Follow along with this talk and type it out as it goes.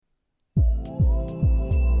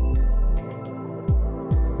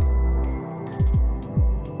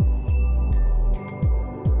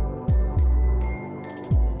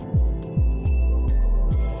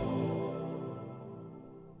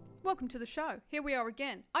to the show. Here we are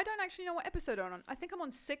again. I don't actually know what episode I'm on. I think I'm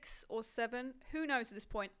on 6 or 7. Who knows at this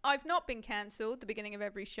point? I've not been cancelled. The beginning of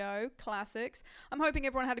every show. Classics. I'm hoping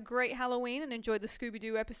everyone had a great Halloween and enjoyed the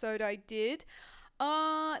Scooby-Doo episode I did.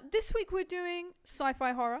 This week we're doing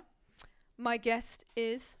sci-fi horror. My guest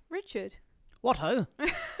is Richard. What-ho?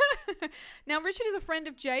 Now, Richard is a friend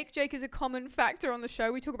of Jake. Jake is a common factor on the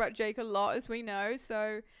show. We talk about Jake a lot, as we know.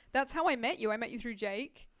 So that's how I met you. I met you through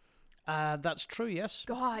Jake. That's true, yes.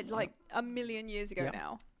 God, like a million years ago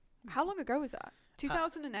now. How long ago was that?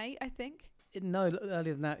 2008, I think? No,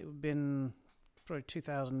 earlier than that. It would have been probably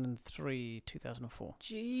 2003, 2004.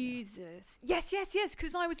 Jesus. Yes,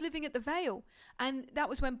 because I was living at the Vale. And that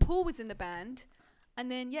was when Paul was in the band.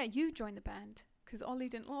 And then, you joined the band. Because Ollie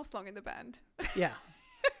didn't last long in the band. Yeah.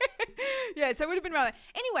 Yeah, so it would have been rather.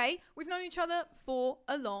 Anyway, we've known each other for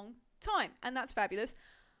a long time. And that's fabulous.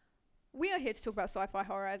 We are here to talk about sci-fi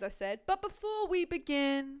horror, as I said. But before we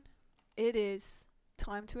begin, it is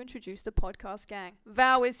time to introduce the podcast gang.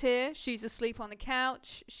 Val is here. She's asleep on the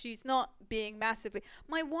couch. She's not being massively...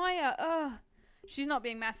 My wire, she's not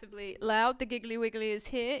being massively loud. The Giggly Wiggly is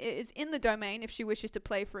here. It is in the domain if she wishes to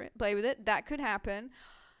play with it. That could happen.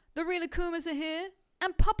 The real Akumas are here.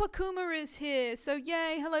 And Papa Kuma is here. So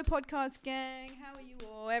yay. Hello, podcast gang. How are you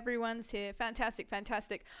all? Everyone's here. Fantastic.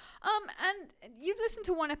 And you've listened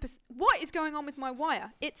to one episode. What is going on with my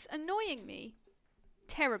wire? It's annoying me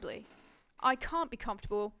terribly. I can't be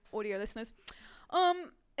comfortable, audio listeners.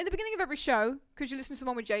 In the beginning of every show, because you listened to the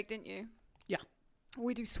one with Jake, didn't you? Yeah.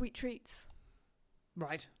 We do sweet treats.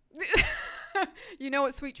 Right. You know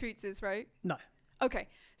what sweet treats is, right? No. Okay.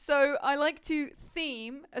 So I like to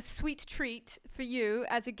theme a sweet treat for you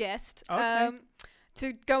as a guest. Okay.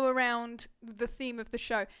 To go around the theme of the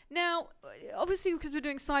show. Now, obviously, because we're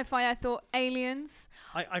doing sci-fi, I thought aliens.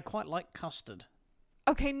 I quite like custard.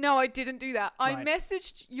 Okay, no, I didn't do that. Right. I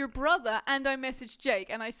messaged your brother and I messaged Jake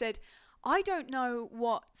and I said, I don't know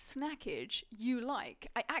what snackage you like.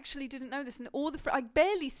 I actually didn't know this. And all I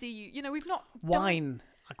barely see you. You know, we've not... Wine.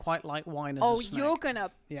 I quite like wine as a snack. Oh, you're going to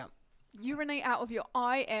urinate out of your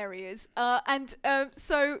eye areas.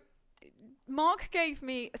 So... Mark gave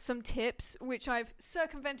me some tips, which I've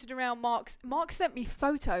circumvented around Mark's. Mark sent me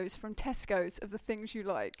photos from Tesco's of the things you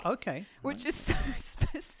like. Okay. Which is so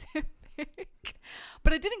specific.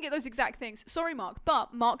 But I didn't get those exact things. Sorry, Mark.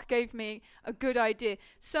 But Mark gave me a good idea.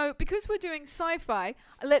 So because we're doing sci-fi,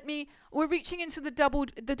 we're reaching into the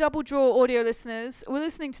double draw audio listeners. We're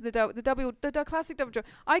listening to the classic double draw.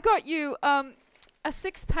 I got you a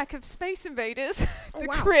 6-pack of Space Invaders. Oh,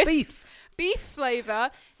 wow. Crisp. Beef flavour.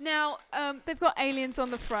 Now, they've got aliens on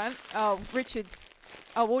the front. Oh,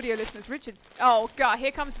 audio listeners, Richard's. Oh, God,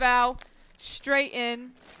 here comes Val. Straight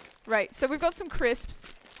in. Right, so we've got some crisps.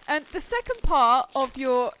 And the second part of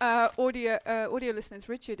your audio listeners,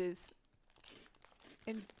 Richard is...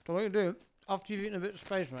 So what you do, after you've eaten a bit of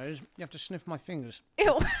Space Invaders, you have to sniff my fingers.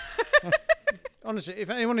 Ew. Honestly, if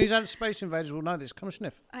anyone who's had Space Invaders will know this, come and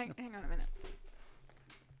sniff. Hang on a minute.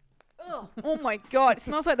 Oh my God, it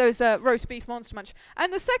smells like those roast beef Monster Munch.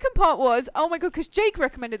 And the second part was, oh my God, because Jake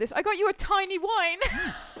recommended this. I got you a tiny wine.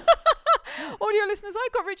 Audio listeners, I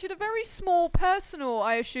got Richard a very small personal,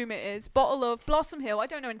 I assume it is, bottle of Blossom Hill. I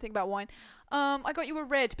don't know anything about wine. I got you a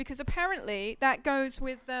red because apparently that goes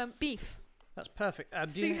with beef. That's perfect.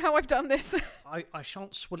 See how I've done this? I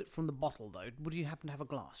shan't swill it from the bottle, though. Would you happen to have a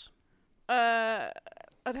glass?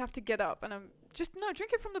 I'd have to get up and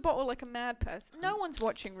drink it from the bottle like a mad person. No one's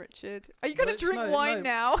watching, Richard. Are you going to drink wine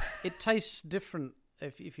now? It tastes different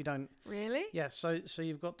if you don't. Really? Yeah, so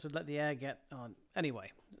you've got to let the air get on.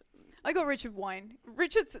 Anyway. I got Richard wine.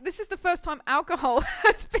 This is the first time alcohol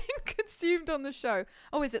has been consumed on the show.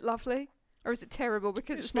 Oh, is it lovely? Or is it terrible?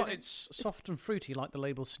 Because it's not. It's soft and fruity like the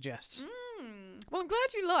label suggests. Well, I'm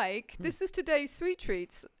glad you like. This is today's sweet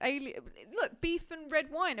treats. Look, beef and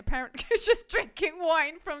red wine. Apparently, you're just drinking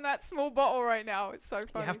wine from that small bottle right now. It's so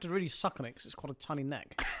funny. You have to really suck on it because it's quite a tiny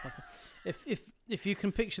neck. If you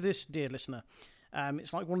can picture this, dear listener,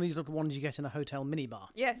 it's like one of these little ones you get in a hotel minibar.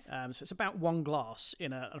 Yes. So it's about one glass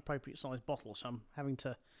in an appropriate sized bottle. So I'm having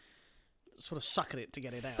to sort of suck at it to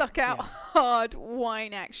get it out. Suck out hard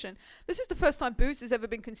wine action. This is the first time booze has ever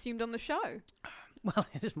been consumed on the show. Well,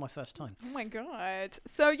 it is my first time. Oh my God.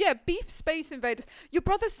 So yeah, beef Space Invaders. Your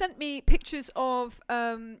brother sent me pictures of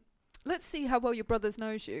let's see how well your brothers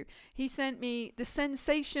knows you. He sent me the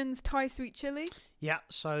Sensations Thai sweet chili. Yeah,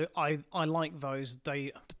 so I like those.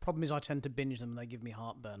 The problem is I tend to binge them and they give me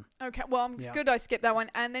heartburn. Okay, well, it's good I skipped that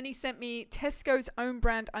one. And then he sent me Tesco's own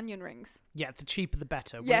brand onion rings. Yeah, the cheaper the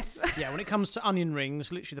better. Yes. When it comes to onion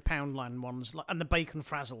rings, literally the Poundland ones, and the bacon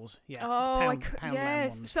frazzles. Yeah. Oh, Poundland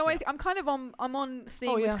yes. ones. So yeah. I'm kind of on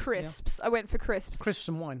theme with crisps. Yeah. I went for crisps. Crisps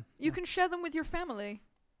and wine. You can share them with your family.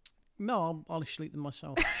 No, I'll actually eat them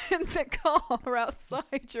myself. In the car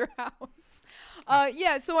outside your house.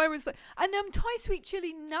 So I was... And Thai sweet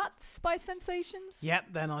chili nuts by Sensations. Yep,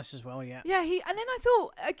 they're nice as well, yeah. Yeah, and then I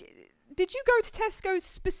thought, did you go to Tesco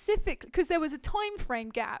specifically? Because there was a time frame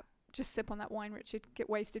gap. Just sip on that wine, Richard. Get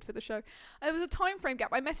wasted for the show. There was a time frame gap.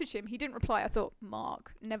 I messaged him. He didn't reply. I thought,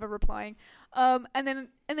 Mark, never replying. And then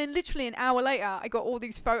literally an hour later, I got all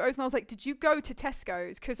these photos. And I was like, did you go to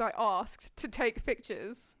Tesco's? Because I asked to take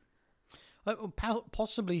pictures.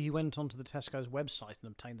 Possibly he went onto the Tesco's website and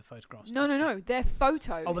obtained the photographs. No. They're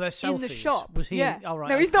photos they're selfies. In the shop. Was he? Yeah. Oh, right,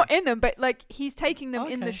 no, he's not in them, but he's taking them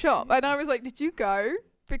in the shop. And I was like, did you go?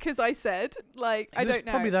 Because I said, I don't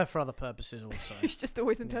know. Probably there for other purposes also. He's just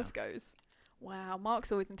always in Tesco's. Wow,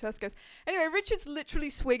 Mark's always in Tesco's. Anyway, Richard's literally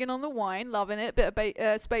swigging on the wine, loving it. Bit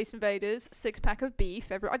of Space Invaders, 6-pack of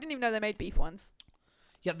beef. I didn't even know they made beef ones.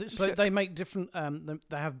 Yeah, so they make different...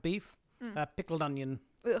 they have beef, pickled onion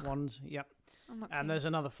ones, yep. And there's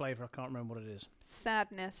another flavour, I can't remember what it is.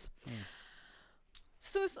 Sadness.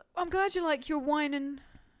 So I'm glad you like your wine and...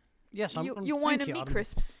 Yes, your wine and meat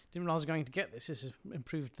crisps. Didn't realise I was going to get this. This has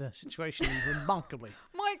improved the situation remarkably.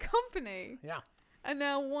 My company. Yeah. And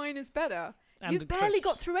now wine is better. And You've barely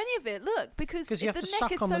got through any of it. Look, because you have the to neck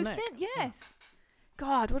suck is on so the neck. thin. Yes. Yeah.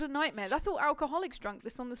 God, what a nightmare. I thought alcoholics drank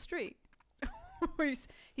this on the street.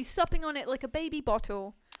 He's supping on it like a baby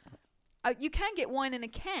bottle. You can get wine in a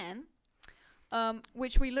can.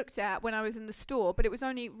 Which we looked at when I was in the store, but it was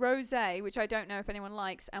only rosé, which I don't know if anyone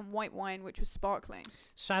likes, and white wine, which was sparkling.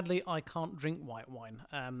 Sadly, I can't drink white wine.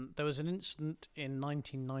 There was an incident in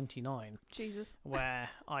 1999 where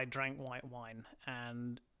I drank white wine,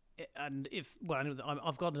 and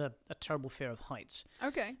I've got a terrible fear of heights.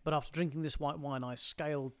 Okay. But after drinking this white wine, I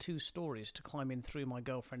scaled 2 stories to climb in through my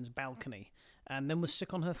girlfriend's balcony, and then was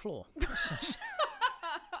sick on her floor.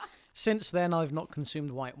 Since then, I've not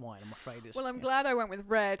consumed white wine, I'm afraid. Well, I'm glad I went with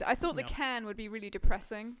red. I thought the can would be really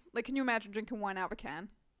depressing. Can you imagine drinking wine out of a can?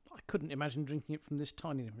 I couldn't imagine drinking it from this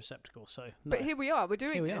tiny receptacle, so... No. But here we are, we're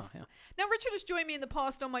doing this. Yeah. Now, Richard has joined me in the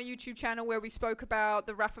past on my YouTube channel where we spoke about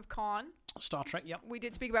the Wrath of Khan. Star Trek, yep. We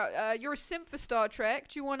did speak about... you're a simp for Star Trek.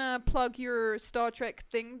 Do you want to plug your Star Trek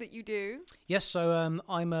thing that you do? Yes, so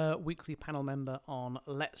I'm a weekly panel member on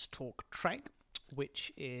Let's Talk Trek,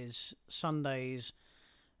 which is Sunday's...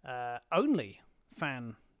 only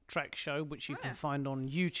fan Trek show, which you can find on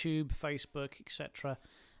YouTube, Facebook, etc.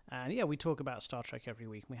 And we talk about Star Trek every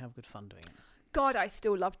week, and we have good fun doing it. God, I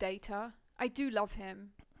still love Data. I do love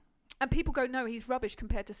him. And people go, no, he's rubbish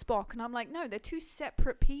compared to Spock. And I'm like, no, they're 2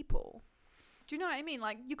 separate people. Do you know what I mean?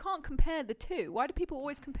 You can't compare the two. Why do people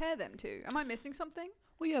always compare them two? Am I missing something?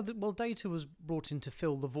 Well, Data was brought in to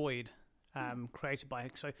fill the void created by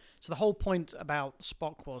him. So the whole point about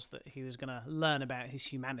Spock was that he was going to learn about his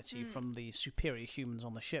humanity from the superior humans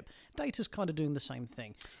on the ship. Data's kind of doing the same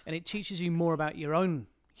thing, and it teaches you more about your own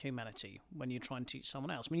humanity when you try and teach someone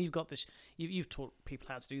else. I mean, you've got this. You've taught people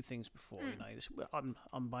how to do things before.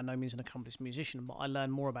 I'm by no means an accomplished musician, but I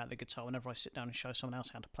learn more about the guitar whenever I sit down and show someone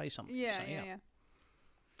else how to play something. Yeah.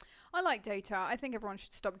 I like Data. I think everyone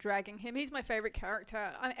should stop dragging him. He's my favourite character.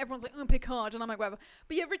 Everyone's like, Picard, and I'm like, whatever.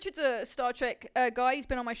 But yeah, Richard's a Star Trek guy. He's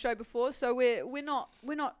been on my show before, so we're not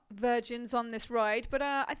virgins on this ride. But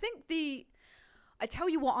I think I tell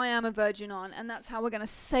you what I am a virgin on, and that's how we're going to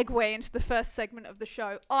segue into the first segment of the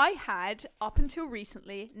show. I had, up until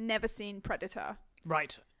recently, never seen Predator.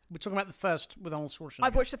 Right. We're talking about the first with Arnold Schwarzenegger.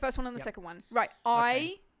 I've watched the first one and the second one. Right.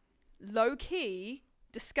 I, low-key...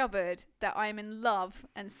 discovered that I'm in love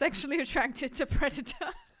and sexually attracted to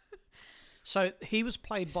Predator. So he was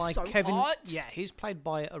played by Kevin. Hot. Yeah, he's played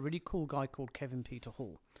by a really cool guy called Kevin Peter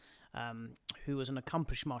Hall, who was an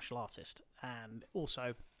accomplished martial artist and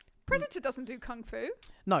also. Predator doesn't do kung fu.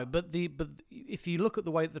 No, but if you look at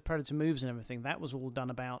the way that the Predator moves and everything, that was all done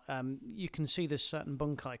about. You can see there's certain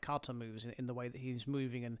Bunkai Kata moves in the way that he's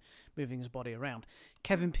moving his body around.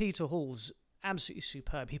 Kevin Peter Hall's absolutely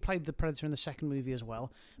superb. He played the Predator in the second movie as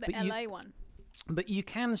well. The LA one. But you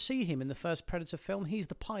can see him in the first Predator film. He's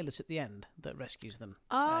the pilot at the end that rescues them.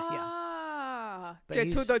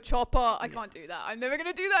 Get to the chopper. I can't do that. I'm never going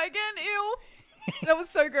to do that again. Ew. That was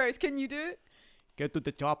so gross. Can you do it? Get to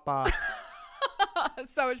the chopper.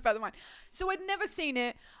 So much better than mine. So I'd never seen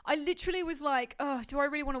it. I literally was like, oh, do I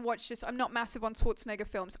really want to watch this? I'm not massive on Schwarzenegger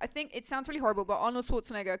films. I think it sounds really horrible, but Arnold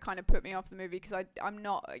Schwarzenegger kind of put me off the movie because I'm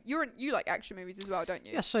not. You like action movies as well, don't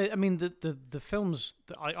you? Yeah, so I mean the films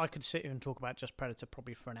that I could sit here and talk about just Predator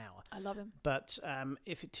probably for an hour. I love him. But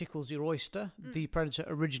if it tickles your oyster, the Predator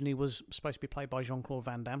originally was supposed to be played by Jean-Claude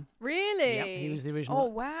Van Damme. Really? Yeah, he was the original. Oh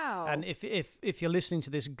wow! And if you're listening to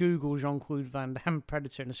this, Google Jean-Claude Van Damme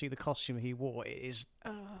Predator and see the costume he wore. It is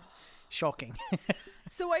shocking.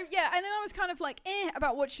 So and then I was kind of like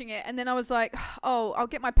about watching it, and then I was like, oh, I'll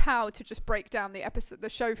get my pal to just break down the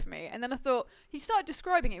show for me. And then I thought he started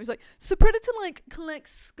describing it. He was like, so Predator like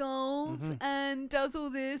collects skulls and does all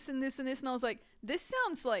this and this and this, and I was like, this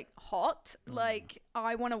sounds like hot. Like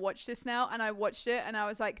I want to watch this now. And I watched it, and I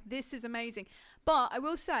was like, this is amazing. But I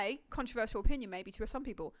will say, controversial opinion maybe to some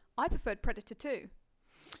people, I preferred Predator 2.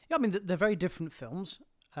 Yeah, I mean they're very different films.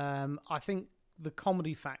 I think the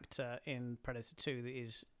comedy factor in Predator 2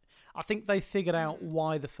 is, I think they figured out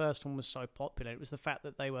why the first one was so popular. It was the fact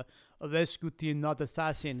that they were rescuing other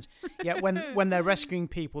assassins. Yet when they're rescuing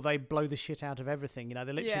people, they blow the shit out of everything. You know,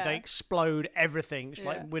 they explode everything. It's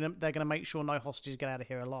like they're going to make sure no hostages get out of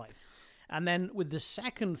here alive. And then with the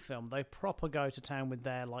second film, they proper go to town with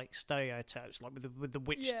their like stereotypes, like with the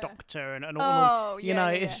witch doctor and all.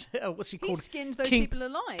 It's what's he called? He skins those people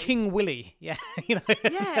alive. King Willie, yeah, Yeah,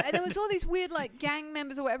 and there was all these weird like gang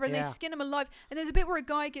members or whatever, and they skin them alive. And there's a bit where a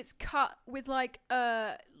guy gets cut with like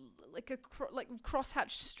a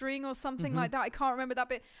crosshatch string or something like that. I can't remember that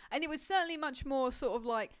bit. And it was certainly much more sort of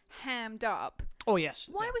like hammed up. Oh yes.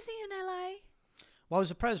 Why was he in LA? Why was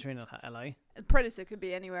the Predator in LA? Predator could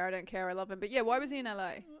be anywhere. I don't care. I love him. But yeah, why was he in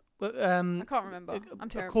LA? Well, I can't remember. I'm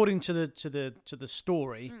terrible. According to the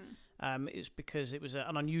story, it's because it was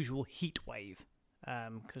an unusual heat wave.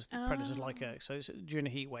 Because the Predator's so it's during a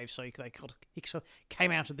heat wave, so he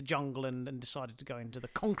came out of the jungle and decided to go into the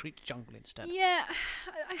concrete jungle instead. Yeah,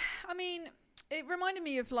 I mean, it reminded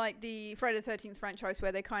me of like the Friday the 13th franchise,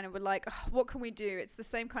 where they kind of were like, oh, what can we do? It's the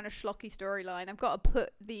same kind of schlocky storyline. I've got to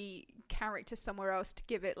put the character somewhere else to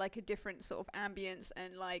give it like a different sort of ambience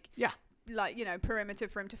and like perimeter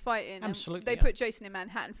for him to fight in. Absolutely. And they put Jason in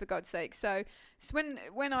Manhattan, for God's sake. So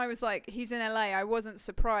when I was like, he's in LA, I wasn't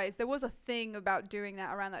surprised. There was a thing about doing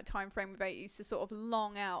that around that time frame of 80s to sort of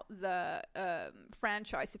long out the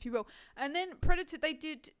franchise, if you will. And then Predator, they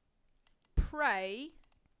did Prey.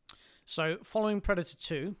 So following Predator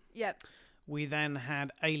 2, yep, we then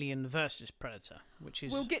had Alien versus Predator, which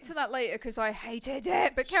is... We'll get to that later because I hated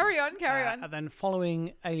it, but carry on. And then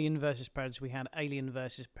following Alien versus Predator, we had Alien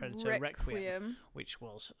versus Predator Requiem, which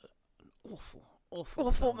was an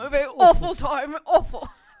awful movie, awful time, awful.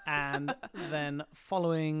 And then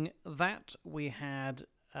following that, we had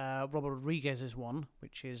Robert Rodriguez's one,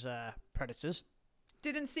 which is Predators.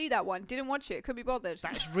 Didn't see that one. Didn't watch it. Couldn't be bothered.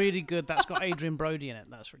 That's really good. That's got Adrian Brody in it.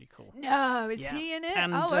 That's really cool. No, is he in it?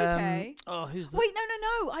 And, okay. Who's the... Wait,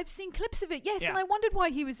 no. I've seen clips of it. Yes, and I wondered why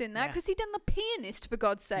he was in that, because he done The Pianist, for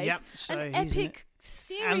God's sake. Yep. So an epic,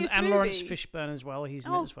 serious movie. And Lawrence Fishburne as well. He's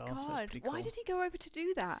in it as well. God. So it's pretty cool. Why did he go over to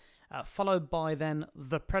do that? Followed by then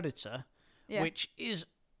The Predator, which is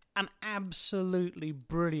an absolutely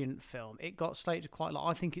brilliant film. It got slated quite a lot.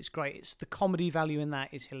 I think it's great. It's the comedy value in that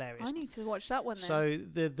is hilarious. I need to watch that one then. So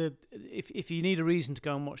if you need a reason to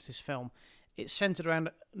go and watch this film, it's centered around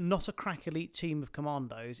not a crack elite team of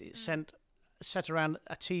commandos. It's set around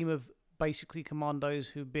a team of basically commandos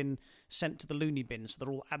who've been sent to the loony bin, so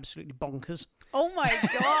they're all absolutely bonkers. Oh my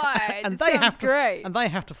god! And they sounds great. And they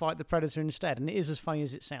have to fight the Predator instead, and it is as funny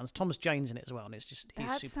as it sounds. Thomas Jane's in it as well, and it's just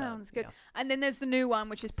he's superb. That sounds good. Yeah. And then there's the new one,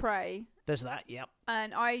 which is Prey. There's that, yep.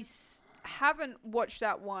 And I haven't watched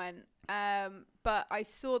that one, but I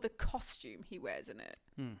saw the costume he wears in it,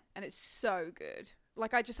 and it's so good.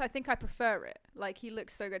 Like, I think I prefer it. Like, he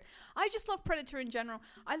looks so good. I just love Predator in general.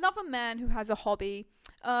 I love a man who has a hobby.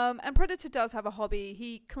 And Predator does have a hobby.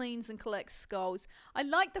 He cleans and collects skulls. I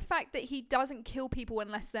like the fact that he doesn't kill people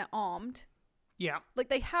unless they're armed. Yeah. Like,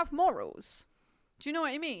 they have morals. Do you know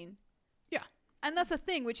what I mean? Yeah. And that's a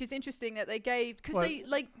thing which is interesting that they gave, because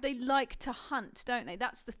they like to hunt, don't they?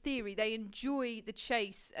 That's the theory. They enjoy the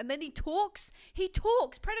chase. And then he talks.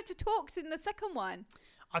 Predator talks in the second one.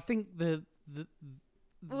 I think there's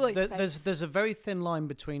a very thin line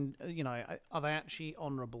between, are they actually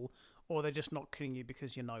honourable, or they're just not killing you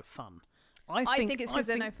because you're no fun. I think it's because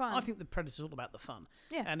they're no fun. I think the Predator's all about the fun.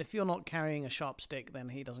 Yeah. And if you're not carrying a sharp stick, then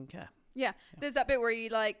he doesn't care. Yeah. There's that bit where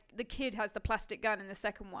the kid has the plastic gun in the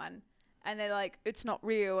second one, and they're like, it's not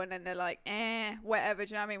real, and then they're like, whatever,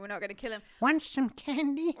 do you know what I mean? We're not going to kill him. Want some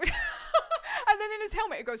candy? And then in his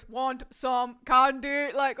helmet it goes, want some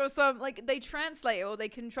candy, like, or some, like, they translate it or they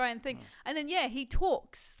can try and think. And then, yeah, he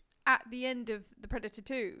talks at the end of the Predator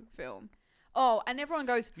 2 film. Oh, and everyone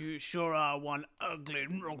goes, you sure are one ugly.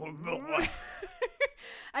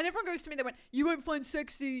 and everyone goes to me, they went, you won't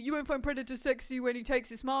find Predator sexy when he takes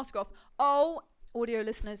his mask off. Oh, audio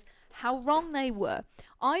listeners, how wrong they were.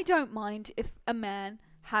 I don't mind if a man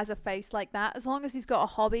has a face like that, as long as he's got a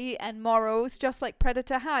hobby and morals, just like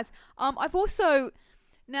Predator has. I've also,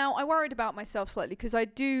 now I worried about myself slightly because I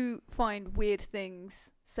do find weird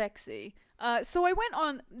things sexy. So I went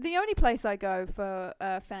on the only place I go for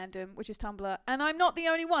fandom, which is Tumblr, and I'm not the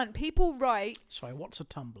only one. People write. Sorry, what's a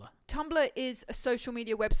Tumblr? Tumblr is a social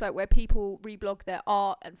media website where people reblog their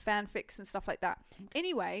art and fanfics and stuff like that.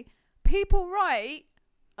 Anyway, people write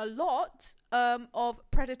a lot of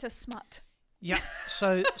Predator smut. Yeah,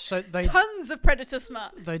 so they tons of Predator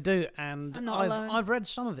smut. They do, and I've read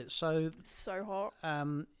some of it. So hot.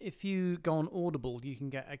 If you go on Audible, you can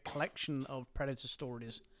get a collection of Predator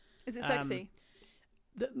stories. Is it sexy?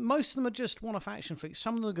 Most of them are just one-off action flicks.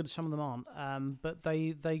 Some of them are good, some of them aren't. But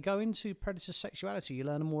they go into Predator sexuality. You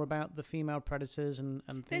learn more about the female predators and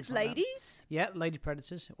things. There's like ladies? That. Yeah, lady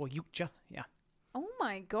predators or Yukja. Yeah. Oh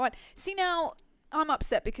my god! See, now I'm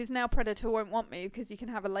upset because now Predator won't want me because you can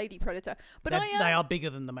have a lady predator. But they are bigger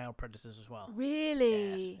than the male predators as well.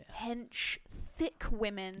 Really? Yes, yeah. Hench, thick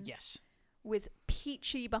women. Yes. With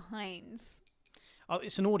peachy behinds. Oh,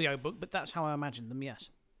 it's an audio book, but that's how I imagine them. Yes.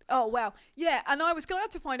 Oh, wow. Yeah, and I was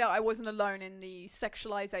glad to find out I wasn't alone in the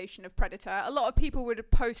sexualization of Predator. A lot of people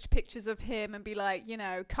would post pictures of him and be like, you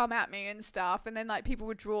know, come at me and stuff. And then, like, people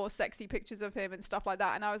would draw sexy pictures of him and stuff like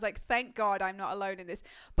that. And I was like, thank God I'm not alone in this.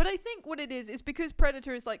 But I think what it is because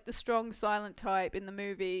Predator is, like, the strong, silent type in the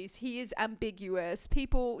movies. He is ambiguous.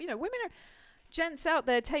 People, you know, women are... Gents out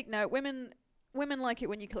there, take note. Women like it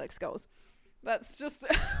when you collect skulls. That's just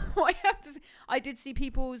what I have to say. I did see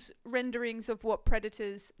people's renderings of what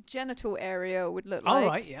Predator's genital area would look like. Oh,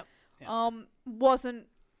 right, yeah.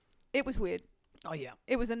 It was weird. Oh, yeah.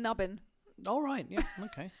 It was a nubbin. All right, yeah,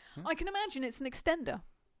 okay. Yeah. I can imagine it's an extender.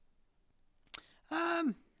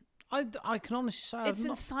 I can honestly say it's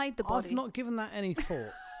inside the body. I've not given that any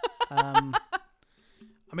thought. I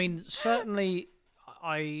mean, certainly,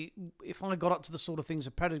 if I got up to the sort of things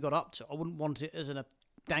a Predator got up to, I wouldn't want it as a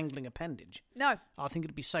dangling appendage. No. I think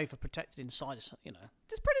it'd be safer protected inside, you know.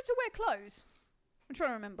 Does Predator wear clothes? I'm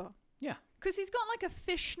trying to remember. Yeah. Because he's got like a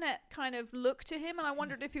fishnet kind of look to him, and I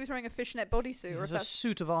wondered if he was wearing a fishnet bodysuit. There's a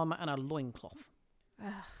suit of armour and a loincloth.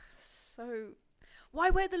 So,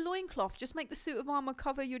 why wear the loincloth? Just make the suit of armour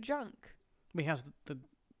cover your junk. He has the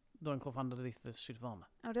loincloth underneath the suit of armour.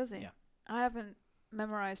 Oh, does he? Yeah. I haven't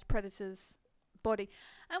memorised Predator's body.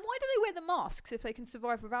 And why do they wear the masks if they can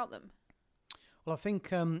survive without them? Well, I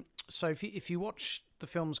think so. If you watch the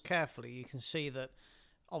films carefully, you can see that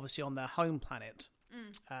obviously on their home planet,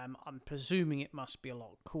 I'm presuming it must be a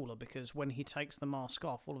lot cooler because when he takes the mask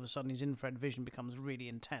off, all of a sudden his infrared vision becomes really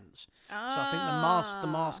intense. So I think the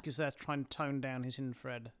mask is there to try and tone down his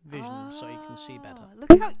infrared vision so you can see better.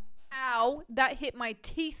 Look how... Ow, that hit my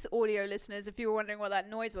teeth, audio listeners, if you were wondering what that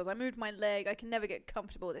noise was. I moved my leg. I can never get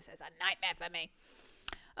comfortable. This is a nightmare for me.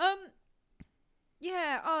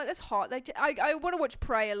 Yeah, oh, that's hot. Like, I want to watch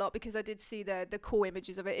Prey a lot because I did see the cool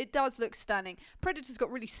images of it. It does look stunning. Predator's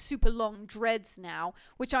got really super long dreads now,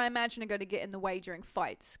 which I imagine are going to get in the way during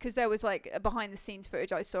fights. Because there was like behind the scenes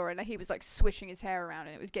footage I saw, and he was like swishing his hair around,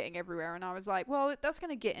 and it was getting everywhere. And I was like, well, that's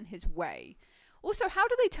going to get in his way. Also, how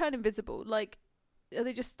do they turn invisible? Like, are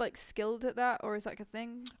they just like skilled at that, or is that like a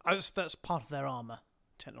thing? That's part of their armor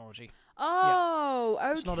technology. Oh, yeah.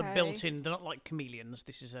 Okay. It's not a built-in. They're not like chameleons.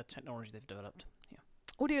 This is a technology they've developed. Yeah.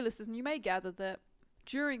 Audio listeners, you may gather that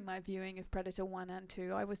during my viewing of Predator 1 and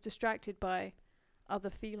 2, I was distracted by other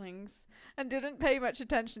feelings and didn't pay much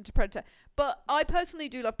attention to Predator. But I personally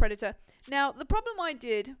do love Predator. Now, the problem I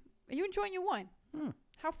did... Are you enjoying your wine?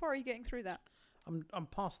 How far are you getting through that? I'm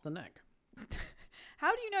past the neck.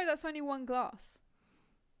 How do you know that's only one glass?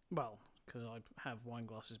 Well, because I have wine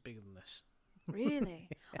glasses bigger than this. Really?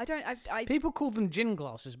 I People call them gin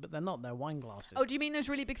glasses, but they're not. They're wine glasses. Oh, do you mean those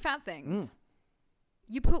really big fat things?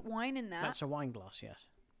 You put wine in that? That's a wine glass, yes.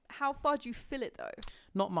 How far do you fill it, though?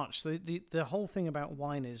 Not much. The whole thing about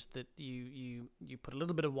wine is that you put a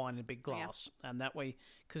little bit of wine in a big glass, and that way,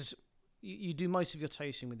 because you do most of your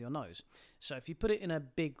tasting with your nose. So if you put it in a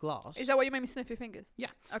big glass... Is that why you made me sniff your fingers? Yeah.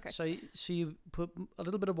 Okay. So you put a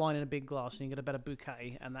little bit of wine in a big glass and you get a better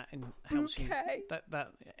bouquet, and that helps you...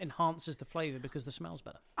 That enhances the flavour because the smell's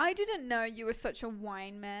better. I didn't know you were such a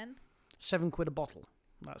wine man. £7 a bottle.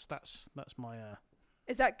 That's my...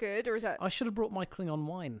 Is that good, or is that... I should have brought my Klingon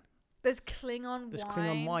wine. There's Klingon There's wine.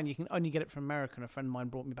 Klingon wine. You can only get it from America, and a friend of mine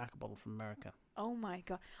brought me back a bottle from America. Oh my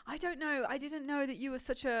god! I don't know. I didn't know that you were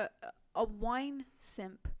such a wine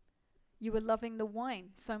simp. You were loving the wine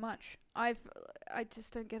so much. I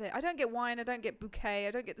just don't get it. I don't get wine. I don't get bouquet.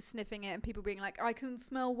 I don't get the sniffing it and people being like, I can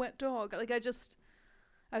smell wet dog. Like I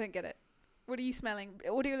don't get it. What are you smelling?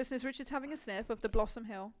 Audio listeners, Richard's having a sniff of the Blossom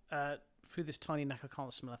Hill. Through this tiny neck, I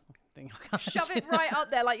can't smell a thing. Shove it right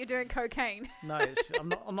up there like you're doing cocaine. No,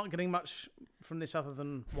 I'm not getting much from this other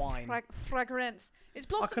than wine. Fragrance. Is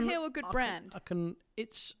Blossom Hill a good brand?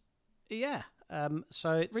 Yeah.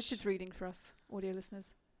 So it's Richard's reading for us, audio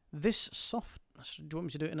listeners. This soft. Do you want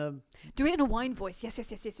me to do it in a? Do it in a wine voice. Yes.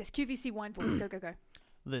 QVC wine voice. Go.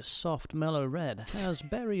 This soft, mellow red has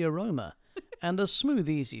berry aroma and a smooth,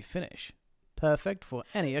 easy finish. Perfect for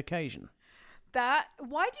any occasion. Why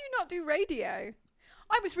do you not do radio?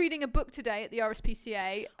 I was reading a book today at the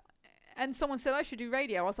RSPCA and someone said I should do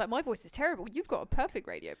radio. I was like, my voice is terrible. You've got a perfect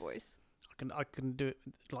radio voice. I can do it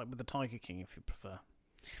like with the Tiger King if you prefer.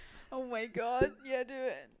 Oh my god. Yeah, do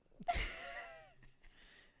it.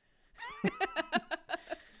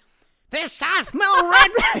 This soft, mellow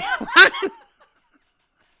red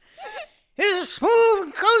is a smooth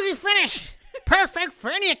and cozy finish. Perfect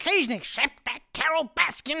for any occasion except that Carol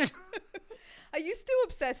Baskin. Are you still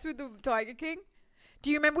obsessed with the Tiger King? Do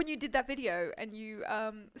you remember when you did that video and you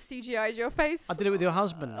CGI'd your face? I did it with your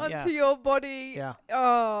husband. Onto your body. Yeah.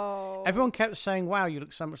 Oh. Everyone kept saying, "Wow, you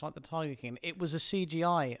look so much like the Tiger King." It was a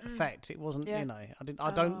CGI effect. It wasn't,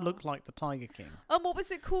 I don't look like the Tiger King. What was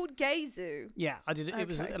it called? Gay Zoo. Yeah, I did it. Okay. It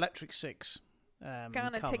was Electric Six.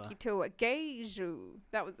 Gonna take you to a gay zoo.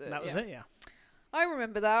 That was it. That was it. Yeah. I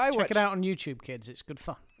remember that. Check it out on YouTube, kids. It's good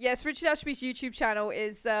fun. Yes, Richard Ashby's YouTube channel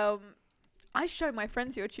is. I show my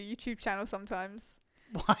friends your YouTube channel sometimes.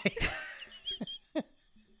 Why?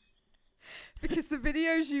 Because the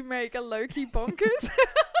videos you make are low-key bonkers.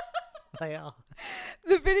 They are.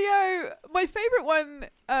 The video, my favourite one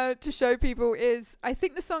to show people is, I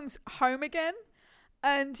think the song's Home Again.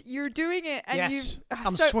 And you're doing it and yes, you've...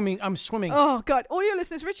 I'm swimming. Oh, God. Audio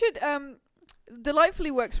listeners, Richard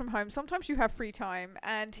delightfully works from home. Sometimes you have free time.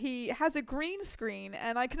 And he has a green screen.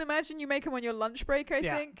 And I can imagine you make him on your lunch break, I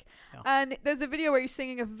think. Yeah. And there's a video where you're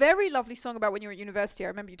singing a very lovely song about when you were at university. I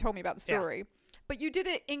remember you told me about the story. Yeah. But you did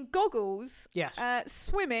it in goggles. Yes.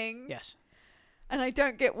 Swimming. Yes. And I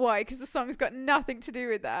don't get why, because the song's got nothing to do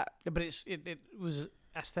with that. Yeah, but it was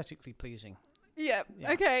aesthetically pleasing. Yeah.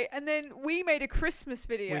 Okay. And then we made a Christmas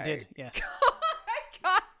video. We did, yes. Oh my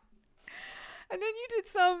God. And then you did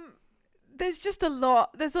some... There's just a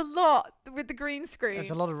lot. There's a lot with the green screen.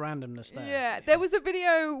 There's a lot of randomness there. Yeah. There was a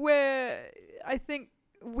video where I think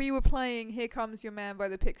we were playing Here Comes Your Man by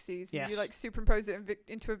the Pixies. Yes. And you like superimpose it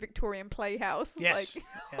into a Victorian playhouse. Yes. Like,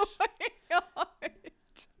 yes. Oh my God.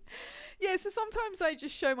 Yeah, so sometimes I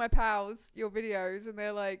just show my pals your videos and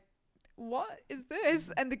they're like, what is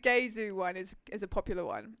this? And the Gay Zoo one is a popular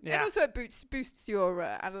one. Yeah. And also it boosts your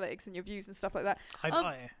analytics and your views and stuff like that.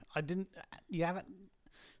 I didn't... You haven't...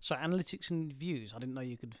 So analytics and views, I didn't know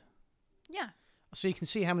you could... Yeah. So you can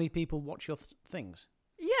see how many people watch your things?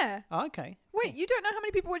 Yeah. Oh, okay. Wait, cool. You don't know how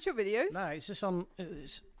many people watch your videos? No, it's just on...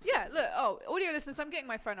 Yeah, look. Oh, audio listeners, I'm getting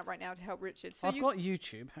my phone up right now to help Richard. So I've got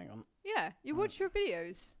YouTube. Hang on. Yeah, you watch your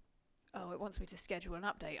videos. Oh, it wants me to schedule an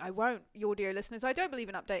update. I won't, audio listeners. I don't believe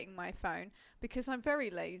in updating my phone because I'm very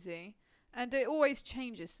lazy. And it always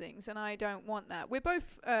changes things, and I don't want that. We're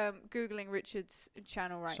both Googling Richard's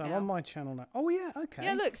channel right now. So I'm on my channel now. Oh, yeah, okay.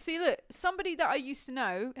 Yeah, look. Somebody that I used to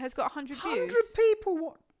know has got 100 views. 100 people?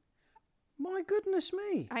 What? My goodness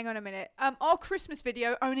me. Hang on a minute. Our Christmas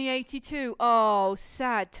video, only 82. Oh,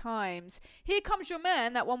 sad times. Here Comes Your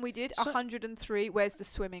Man, that one we did, 103. Where's the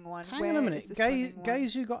swimming one? Hang on a minute. Gay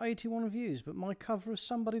Zoo got 81 views, but my cover of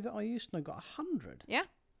somebody that I used to know got 100. Yeah.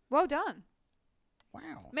 Well done.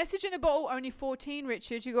 Wow. Message in a Bottle, only 14,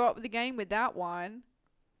 Richard. You got up with the game with that one.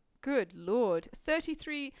 Good Lord.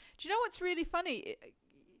 33. Do you know what's really funny?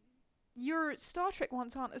 Your Star Trek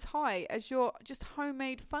ones aren't as high as your just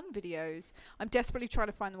homemade fun videos. I'm desperately trying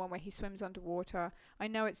to find the one where he swims underwater. I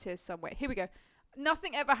know it's here somewhere. Here we go.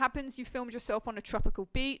 Nothing Ever Happens. You filmed yourself on a tropical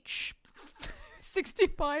beach.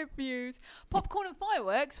 65 views. Popcorn and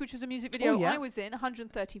Fireworks, which was a music video I was in.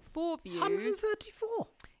 134 views. 134?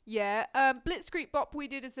 Yeah. Blitzkrieg Bop we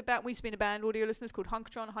did is about... We used to be in a band, audio listeners, called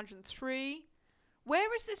Hunktron, 103.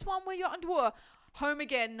 Where is this one where you're underwater? Home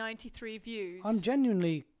Again, 93 views. I'm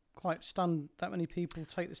genuinely... quite stunned that many people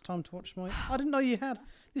take this time to watch my... I didn't know you had...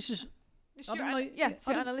 This is... It's your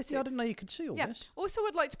analytics. Yeah, I didn't know you could see all this. Also,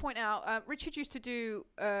 I'd like to point out, Richard used to do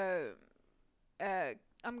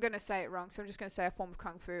I'm going to say it wrong, so I'm just going to say a form of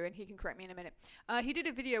kung fu, and he can correct me in a minute. He did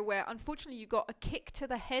a video where, unfortunately, you got a kick to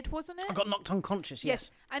the head, wasn't it? I got knocked unconscious,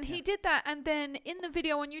 yes. And he did that, and then in the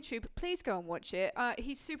video on YouTube, please go and watch it,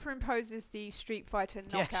 he superimposes the Street Fighter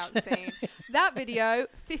knockout scene. That video,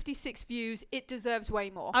 56 views, it deserves way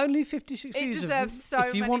more. Only 56 views. It deserves so many more.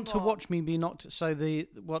 If you want to watch me be knocked, so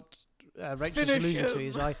what Rachel's alluding to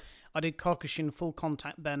is I did Kyokushin full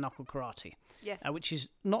contact bare knuckle karate. Yes. Which is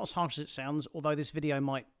not as harsh as it sounds, although this video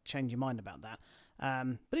might change your mind about that.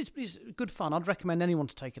 But it's good fun. I'd recommend anyone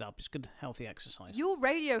to take it up. It's good, healthy exercise. Your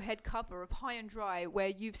Radiohead cover of High and Dry, where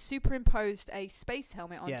you've superimposed a space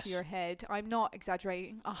helmet onto your head, I'm not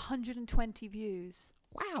exaggerating, 120 views.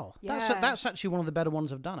 Wow. Yeah. That's actually one of the better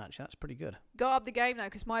ones I've done, actually. That's pretty good. Go up the game, though,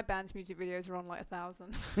 because my band's music videos are on like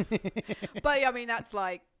 1,000. But, I mean, that's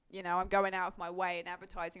like... I'm going out of my way and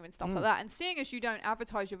advertising and stuff like that. And seeing as you don't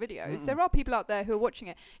advertise your videos, there are people out there who are watching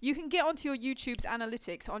it. You can get onto your YouTube's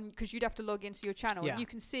analytics because you'd have to log into your channel and you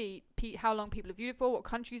can see how long people have viewed it for, what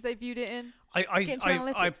countries they viewed it in.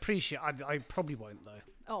 I appreciate. I probably won't though.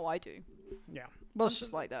 Oh, I do. Yeah, well, I'm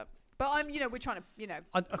just like that. But we're trying to,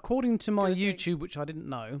 according to my YouTube, which I didn't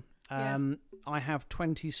know. I have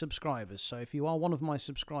 20 subscribers, so if you are one of my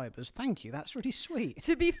subscribers, thank you. That's really sweet.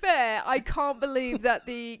 To be fair, I can't believe that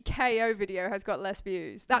the KO video has got less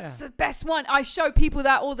views. That's the best one. I show people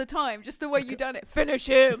that all the time, just the way you done it. Finish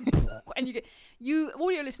him, and you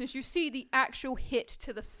audio listeners, you see the actual hit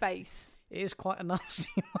to the face. It is quite a nasty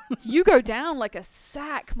one. You go down like a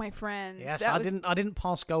sack, my friend. Yes, I didn't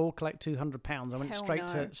pass go or collect £200. I went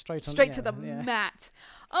straight to the mat.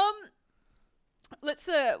 Let's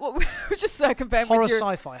we're just circumventing horror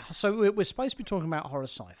sci-fi. So we're supposed to be talking about horror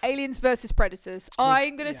sci-fi. Aliens versus Predators.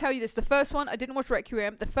 I'm going to tell you this. The first one, I didn't watch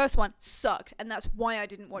Requiem. The first one sucked, and that's why I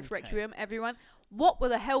didn't watch Requiem, everyone. What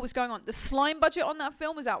the hell was going on? The slime budget on that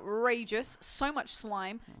film was outrageous. So much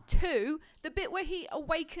slime. 2, the bit where he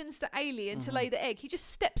awakens the alien to lay the egg. He just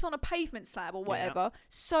steps on a pavement slab or whatever.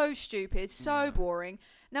 So stupid. So boring.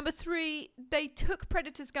 Number 3, they took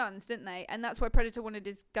Predator's guns, didn't they? And that's why Predator wanted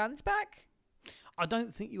his guns back. I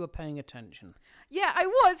don't think you were paying attention. Yeah, I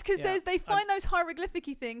was, because they find those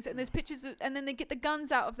hieroglyphic-y things, and there's pictures, and then they get the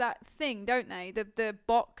guns out of that thing, don't they? The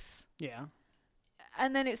box. Yeah.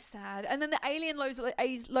 And then it's sad. And then the alien lays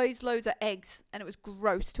loads of eggs, and it was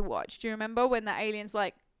gross to watch. Do you remember when the alien's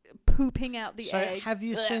like pooping out the eggs? Have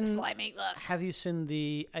you seen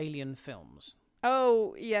the Alien films?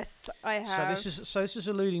 Oh yes, I have. So this is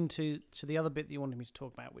alluding to the other bit that you wanted me to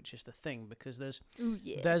talk about, which is the Thing, because there's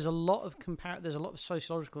a lot of there's a lot of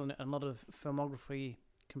sociological and a lot of filmography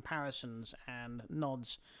comparisons and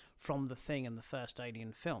nods from the Thing and the first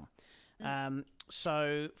Alien film.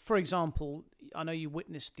 So, for example, I know you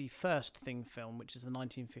witnessed the first Thing film, which is the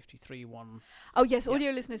 1953 one. Oh, yes,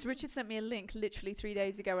 audio listeners. Richard sent me a link literally 3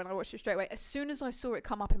 days ago, and I watched it straight away. As soon as I saw it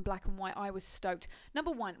come up in black and white, I was stoked.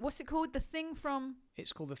 Number 1, what's it called? The Thing from...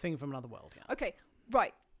 It's called The Thing from Another World, yeah. Okay,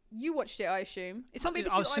 right. You watched it, I assume. It's on BBC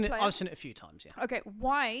iPlayer. I've seen it a few times, yeah. Okay,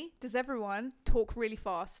 why does everyone talk really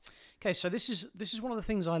fast? Okay, so this is one of the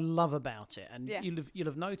things I love about it, and you'll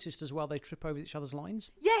have noticed as well they trip over each other's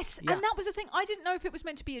lines. Yes, and that was the thing. I didn't know if it was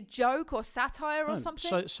meant to be a joke or satire or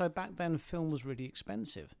something. So back then, film was really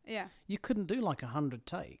expensive. Yeah, you couldn't do like 100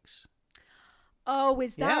 takes. Oh,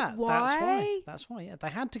 is that why? That's why. Yeah, they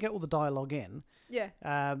had to get all the dialogue in. Yeah.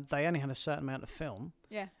 They only had a certain amount of film.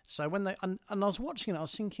 Yeah. So when they and I was watching it, I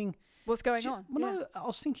was thinking, what's going on? Well, no, I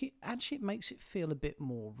was thinking actually it makes it feel a bit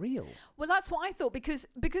more real. Well, that's what I thought because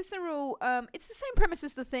they're all it's the same premise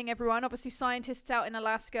as The Thing. Everyone, obviously, scientists out in the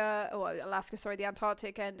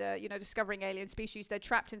Antarctic, and discovering alien species. They're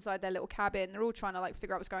trapped inside their little cabin. They're all trying to like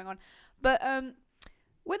figure out what's going on. But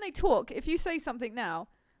when they talk, if you say something now.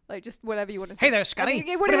 Like just whatever you want to say. Hey there, Scotty.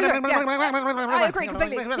 I agree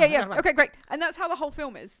completely. Yeah. Okay, great. And that's how the whole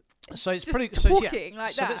film is. So it's just pretty talking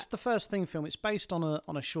like that. So that's the first Thing film. It's based on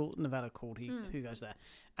a short novella called Who Goes There,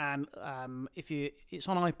 and it's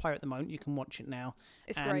on iPlayer at the moment. You can watch it now.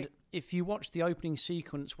 It's great. If you watch the opening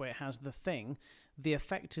sequence where it has the Thing, the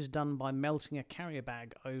effect is done by melting a carrier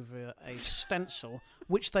bag over a stencil,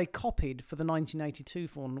 which they copied for the 1982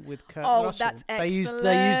 one with Kurt Russell. Oh, that's excellent.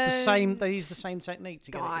 They used the same technique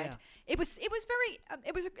to get it. Yeah. It was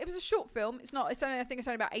a short film. I think it's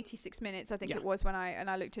only about 86 minutes. I think it was when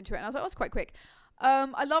I looked into it, and I was like, oh, it's quite quick.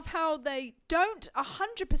 I love how they don't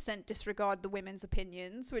 100% disregard the women's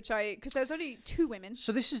opinions, because there's only 2 women.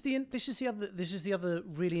 So this is the other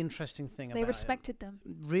really interesting thing. They respected them.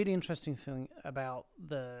 Really interesting thing about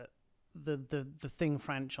the the Thing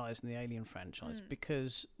franchise and the Alien franchise,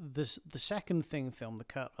 because the second Thing film, the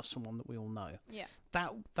Kurt Russell one that we all know,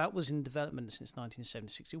 that was in development since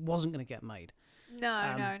 1976. It wasn't going to get made.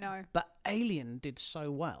 No. But Alien did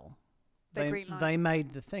so well. They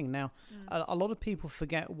made the Thing. Now, a lot of people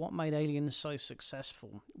forget what made Alien so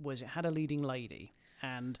successful was it had a leading lady,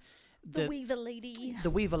 and the Weaver Lady. The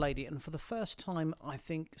Weaver Lady, and for the first time, I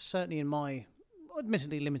think, certainly in my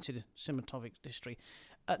admittedly limited cinematographic history,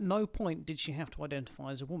 at no point did she have to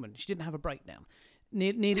identify as a woman. She didn't have a breakdown.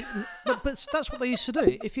 But that's what they used to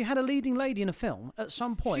do. If you had a leading lady in a film, at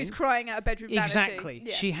some point... She's crying at a bedroom vanity. Exactly.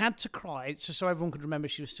 Yeah. She had to cry so everyone could remember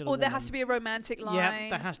she was still a woman. Or there has to be a romantic line. Yeah,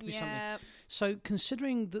 there has to be something. So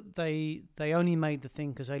considering that they only made the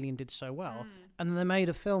Thing because Alien did so well, and then they made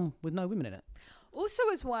a film with no women in it. Also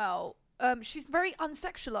as well, she's very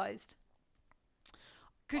unsexualized.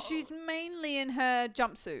 Because she's mainly in her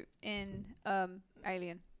jumpsuit in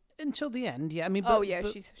Alien. Until the end, yeah. I mean,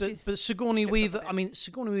 but Sigourney Weaver. I mean,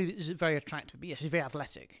 Sigourney Weaver is very attractive. But yes, she's very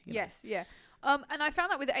athletic. Yes, yeah. And I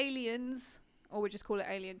found that with Aliens, or we just call it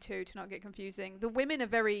Alien 2 to not get confusing. The women are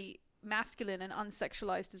very masculine and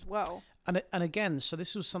unsexualized as well. And again, so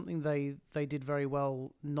this was something they did very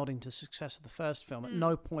well, nodding to the success of the first film. At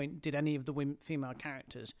no point did any of the female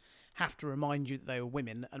characters have to remind you that they were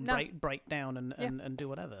women and break down and do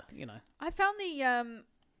whatever, you know. I found the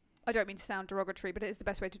I don't mean to sound derogatory, but it is the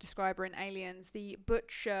best way to describe her in Aliens. The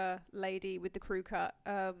butcher lady with the crew cut.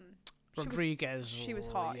 Rodriguez. She was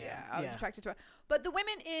hot, yeah. I was attracted to her. But the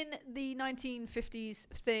women in the 1950s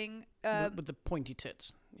Thing... with the pointy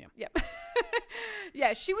tits, yeah. Yep.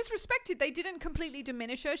 Yeah, she was respected. They didn't completely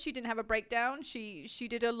diminish her. She didn't have a breakdown. She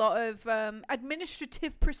did a lot of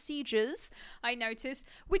administrative procedures, I noticed,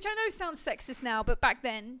 which I know sounds sexist now, but back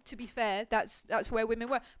then, to be fair, that's where women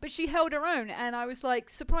were. But she held her own, and I was like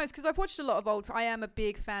surprised because I've watched a lot of I am a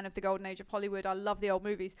big fan of the golden age of Hollywood. I love the old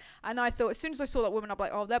movies, and I thought as soon as I saw that woman, I'm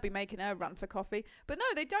like, oh, they'll be making her run for coffee. But no,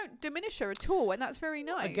 they don't diminish her at all, and that's very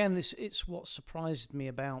nice. Again, it's what surprised me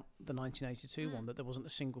about the 1982 one, that there wasn't a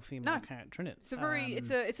single female character in it.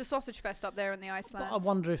 It's a sausage fest up there in the Iceland. I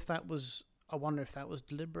wonder if that was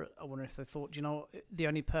deliberate. I wonder if they thought, the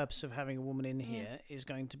only purpose of having a woman in here is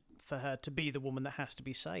going to for her to be the woman that has to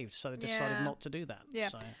be saved. So they decided not to do that. Yeah.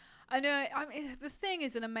 So. I know. I mean, The Thing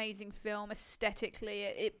is an amazing film aesthetically.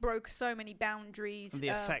 It broke so many boundaries. And the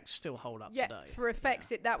effects still hold up today. For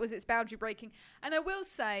effects, that was its boundary breaking. And I will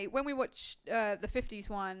say, when we watched the 50s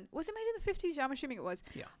one, was it made in the 50s? I'm assuming it was.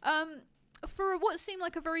 Yeah. For what seemed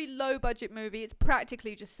like a very low budget movie, it's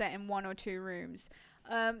practically just set in 1 or 2 rooms.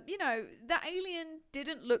 That alien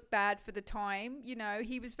didn't look bad for the time.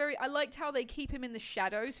 He was I liked how they keep him in the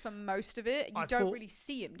shadows for most of it. You don't really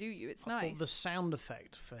see him, do you? It's nice. I thought the sound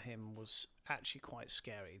effect for him was actually quite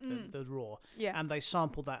scary, the roar. Yeah. And they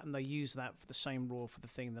sampled that and they used that for the same roar for the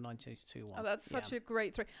Thing, the 1982 one. Oh, that's such a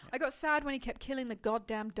great story. Yeah. I got sad when he kept killing the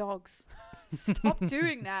goddamn dogs. Stop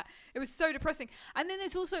doing that. It was so depressing. And then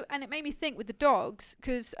there's also, and it made me think with the dogs,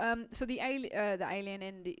 because so the alien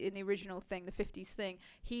in the original Thing, the 50s Thing,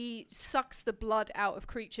 he sucks the blood out of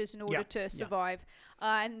creatures in order to survive.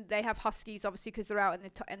 And they have huskies, obviously, because they're out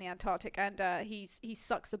in the Antarctic, and he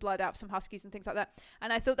sucks the blood out of some huskies and things like that.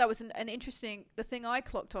 And I thought that was an interesting, the thing I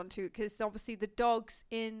clocked onto, because obviously the dogs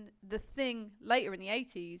in the Thing later in the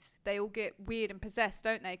 80s, they all get weird and possessed,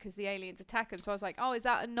 don't they? Because the aliens attack them. So I was like, oh, is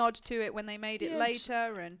that a nod to it when they made it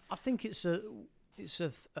later? And I think it's a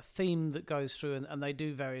theme that goes through, and they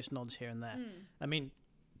do various nods here and there. I mean,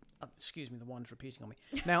 excuse me, the wine's repeating on me.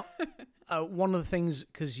 Now, one of the things,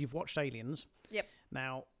 because you've watched Aliens. Yep.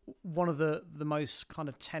 Now, one of the most kind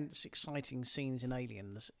of tense, exciting scenes in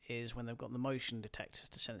Aliens is when they've got the motion detectors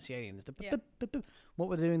to sense the aliens. What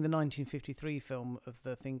we're doing in the 1953 film of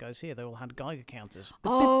The Thing Goes Here, they all had Geiger counters.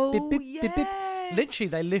 Yes. Literally,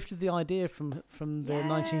 they lifted the idea from the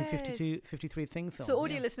 1953 Thing film. So,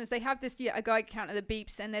 audio listeners, they have this a Geiger counter that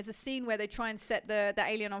beeps, and there's a scene where they try and set the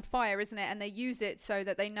alien on fire, isn't it? And they use it so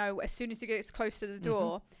that they know as soon as it gets close to the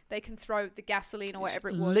door, they can throw the gasoline or whatever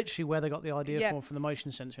it was. Literally where they got the idea from the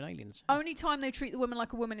motion sensor in Aliens. Only time they treat the woman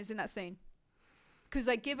like a woman is in that scene. Because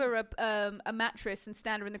they give her a mattress and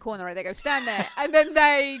stand her in the corner, right? They go, stand there. And then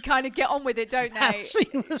they kind of get on with it, don't they? That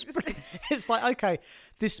scene was it's like, okay,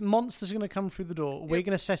 this monster's going to come through the door. We're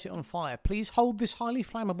going to set it on fire. Please hold this highly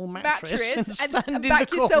flammable mattress and stand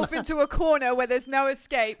back yourself into a corner where there's no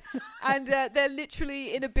escape. And they're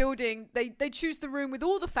literally in a building. They choose the room with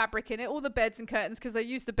all the fabric in it, all the beds and curtains, because they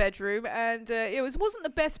used the bedroom. And it wasn't the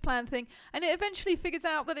best planned thing. And it eventually figures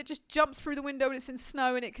out that it just jumps through the window and it's in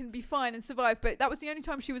snow and it can be fine and survive. But that was the only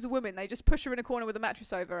time she was a woman. They just push her in a corner with a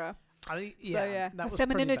mattress over her. That was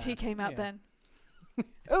femininity came out then.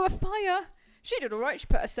 Oh, a fire. She did all right. She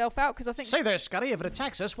put herself out because I think... Say there, Scotty, if it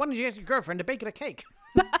attacks us, why don't you get your girlfriend to bake it a cake?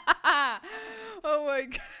 Oh, my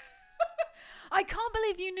God. I can't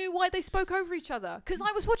believe you knew why they spoke over each other. Because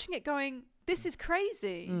I was watching it going, this is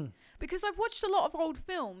crazy. Because I've watched a lot of old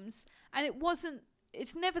films, and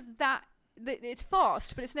it's never that... It's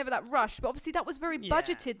fast, but it's never that rushed. But obviously, that was very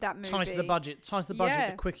budgeted. That movie ties to the budget.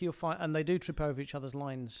 The quicker you'll fight, and they do trip over each other's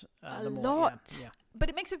lines a lot. Yeah. But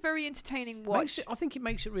it makes it very entertaining watch. I think it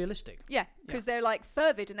makes it realistic. Yeah, because they're like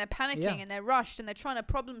fervid and they're panicking and they're rushed and they're trying to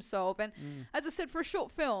problem solve. And as I said, for a short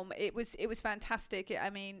film, it was fantastic.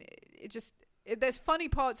 There's funny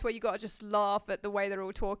parts where you got to just laugh at the way they're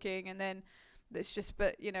all talking, and then. But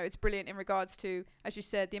it's brilliant in regards to, as you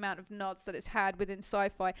said, the amount of nods that it's had within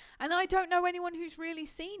sci-fi. And I don't know anyone who's really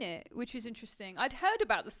seen it, which is interesting. I'd heard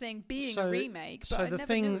about the thing being a remake, but I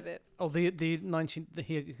never knew of it. Oh, here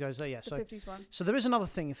it goes there, yeah. The 50s one. So there is another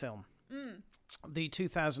Thing film. The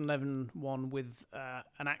 2011 one with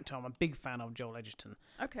an actor I'm a big fan of, Joel Edgerton.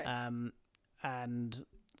 Okay. And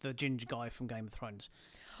the ginger guy from Game of Thrones.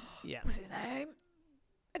 Yeah. What's his name?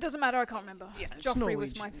 It doesn't matter, I can't remember. Yeah, Joffrey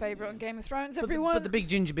was my favourite on Game of Thrones, everyone. But the big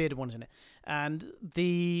ginger bearded one's in it. And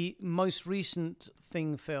the most recent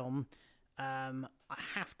Thing film, I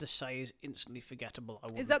have to say, is instantly forgettable.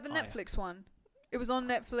 Is that the Netflix one? It was on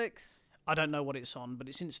Netflix. I don't know what it's on, but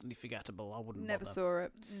it's instantly forgettable. I wouldn't Never saw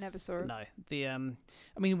it. No.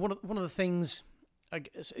 One of the things, I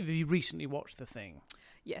guess, if you recently watched The Thing...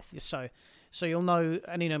 Yes. So you'll know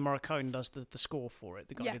Ennio Morricone does the score for it.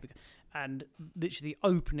 The guy, and literally the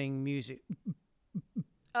opening music.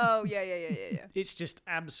 Oh yeah. It's just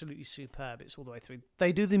absolutely superb. It's all the way through.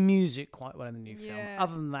 They do the music quite well in the new film.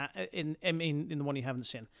 Other than that, in the one you haven't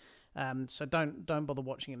seen. So don't bother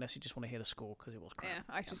watching it unless you just want to hear the score because it was great. Yeah,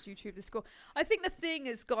 I just YouTube the score. I think The Thing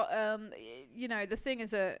has got The Thing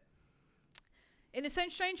is in a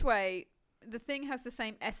strange way. The Thing has the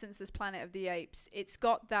same essence as Planet of the Apes. It's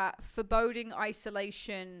got that foreboding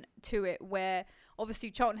isolation to it where obviously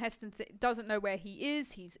Charlton Heston doesn't know where he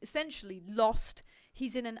is. He's essentially lost.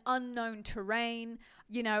 He's in an unknown terrain,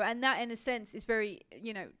 and that in a sense is very,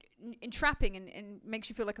 entrapping and makes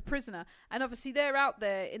you feel like a prisoner. And obviously they're out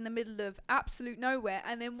there in the middle of absolute nowhere.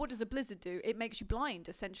 And then what does a blizzard do? It makes you blind,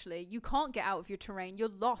 essentially. You can't get out of your terrain. You're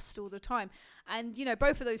lost all the time. And,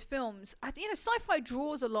 both of those films, sci-fi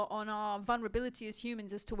draws a lot on our vulnerability as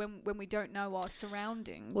humans as to when we don't know our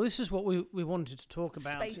surroundings. Well, this is what we wanted to talk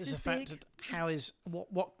about. Space is the fact big. that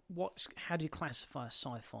how do you classify a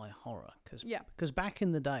sci-fi horror? Because back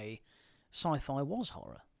in the day, sci-fi was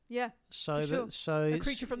horror. Yeah, so for sure. A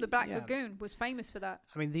Creature from the Black yeah. Lagoon was famous for that.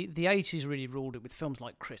 I mean, the 80s really ruled it with films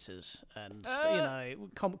like Critters and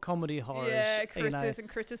comedy horrors. Yeah, Critters and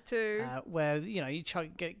Critters 2. Where you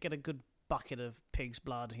get a good bucket of pig's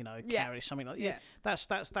blood, carry something like that. Yeah.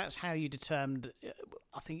 That's how you determined.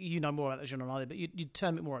 I think you know more about the genre than I do, but you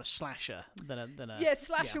term it more a slasher than a. Yeah,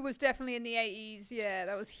 slasher was definitely in the 80s. Yeah,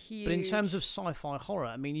 that was huge. But in terms of sci-fi horror,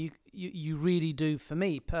 I mean, you really do. For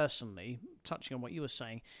me personally, touching on what you were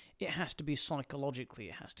saying, it has to be psychologically.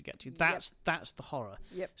 It has to get to you. That's the horror.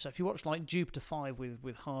 Yep. So if you watch like Jupiter 5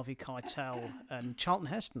 with Harvey Keitel and Charlton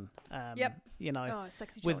Heston,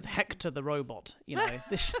 sexy with Hector the robot,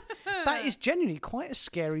 that is genuinely quite a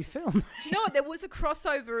scary film. Do you know what? There was a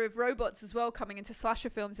crossover of robots as well coming into slasher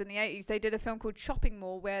films in the 80s. They did a film called Chopping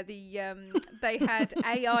Mall where they had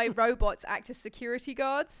AI robots act as security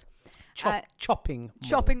guards. Chopping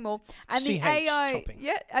Mall, and the AI,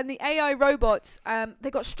 and the AI robots,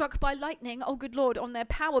 they got struck by lightning. Oh, good lord! On their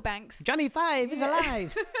power banks, Johnny Five is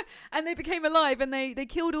alive, and they became alive, and they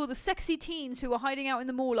killed all the sexy teens who were hiding out in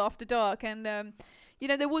the mall after dark. And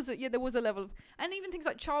there was a level of, and even things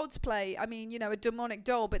like Child's Play. I mean, a demonic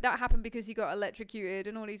doll, but that happened because he got electrocuted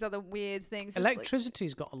and all these other weird things.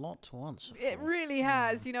 Electricity's got a lot to answer for. It really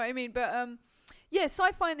has. You know what I mean? But yeah,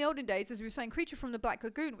 sci-fi in the olden days, as we were saying, Creature from the Black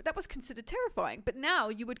Lagoon, that was considered terrifying. But now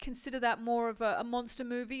you would consider that more of a monster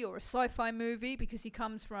movie or a sci-fi movie because he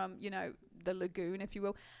comes from, the lagoon, if you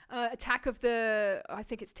will. Attack of the, I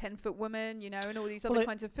think it's 10-Foot Woman, and all these other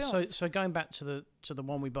kinds of films. So going back to the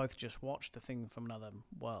one we both just watched, The Thing from Another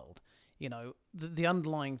World, the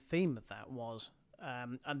underlying theme of that was...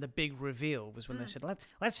 and the big reveal was when they said,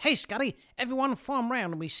 hey, Scotty, everyone farm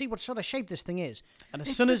round and we see what sort of shape this thing is. And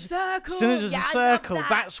as soon as there's a circle,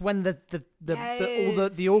 that's when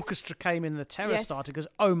the orchestra came in, the terror started, because,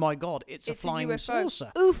 oh my God, it's a flying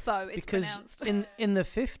saucer. UFO, it's because pronounced. in the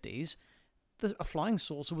 50s, a flying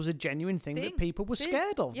saucer was a genuine thing that people were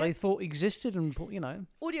scared of. Yeah. They thought existed, and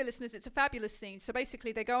Audio listeners, it's a fabulous scene. So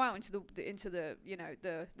basically, they go out into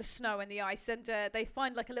the snow and the ice, and they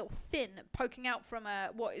find like a little fin poking out from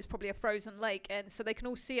what is probably a frozen lake, and so they can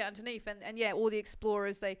all see it underneath. And yeah, all the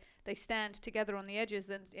explorers they stand together on the edges,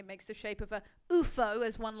 and it makes the shape of a UFO,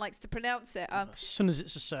 as one likes to pronounce it. as soon as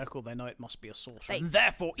it's a circle, they know it must be a saucer, and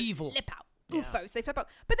therefore evil. Flip out. UFOs, they flip out.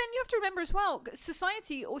 But then you have to remember as well,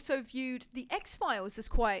 society also viewed the X-Files as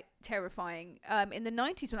quite terrifying in the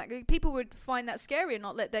 90s, when people would find that scary and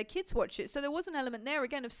not let their kids watch it. So there was an element there,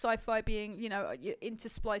 again, of sci-fi being,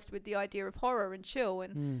 interspliced with the idea of horror and chill.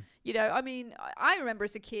 And, I remember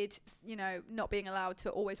as a kid, not being allowed to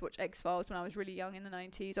always watch X-Files when I was really young in the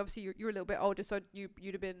 90s. Obviously, you're a little bit older, so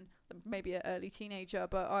you'd have been maybe an early teenager,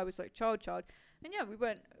 but I was like child. And yeah, we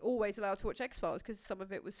weren't always allowed to watch X-Files because some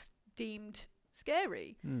of it was deemed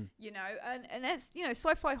scary, and as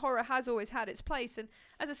sci-fi horror has always had its place, and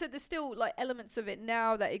as I said, there's still like elements of it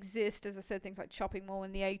now that exist, as I said, things like Chopping Mall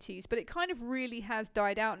in the 80s, but it kind of really has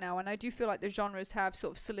died out now, and I do feel like the genres have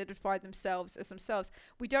sort of solidified themselves as themselves.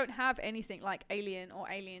 We don't have anything like Alien or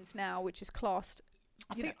Aliens now, which is classed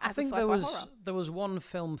I think there was one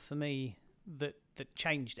film for me that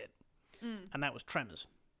changed it, and that was Tremors.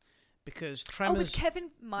 Because Tremors... with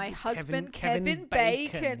Kevin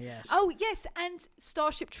Bacon. Yes. Oh, yes, and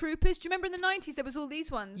Starship Troopers. Do you remember in the 90s there was all these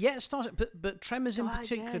ones? Yeah, Starship, but Tremors in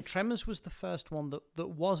particular. Yes. Tremors was the first one that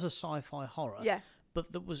was a sci-fi horror. Yeah.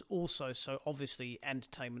 But that was also so obviously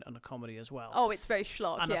entertainment and a comedy as well. Oh, it's very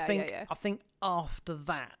schlock. And I think after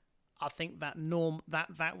that,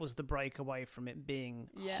 that was the breakaway from it being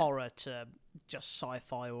horror to just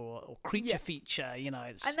sci-fi or creature feature, And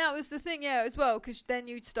that was the thing, as well, because then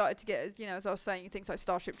you started to get, as I was saying, things like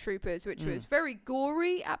Starship Troopers, which was very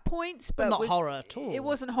gory at points, but not horror at all. It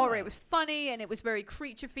wasn't horror; it was funny, and it was very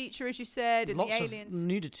creature feature, as you said, and lots the aliens. Of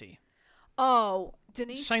nudity. Oh,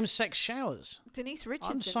 Denise. Same-sex showers. Denise Richards.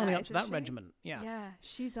 I'm signing up to that regiment. Yeah. Yeah,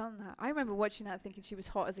 she's on that. I remember watching that, thinking she was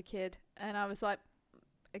hot as a kid, and I was like,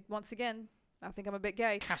 once again, I think I'm a bit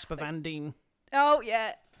gay. Casper Van Dien. Oh,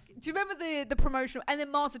 yeah. Do you remember the promotional? And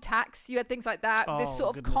then Mars Attacks, you had things like that. Oh, this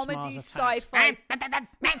sort of goodness, comedy sci-fi.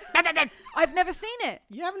 I've never seen it.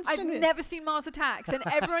 You haven't seen it? I've never seen Mars Attacks. And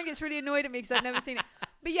everyone gets really annoyed at me because I've never seen it.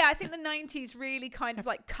 But yeah, I think the 90s really kind of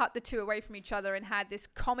like cut the two away from each other and had this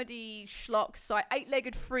comedy, schlock,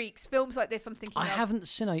 Eight-Legged Freaks, films like this I'm thinking I haven't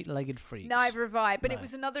seen Eight-Legged Freaks. Neither have I. But it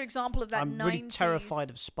was another example of that 90s. I'm really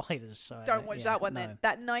terrified of spiders. So don't watch that one then.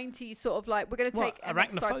 That 90s sort of like, we're going to take...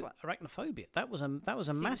 Arachnophobia. That was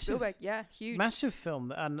a massive... Spielberg, yeah, huge. Massive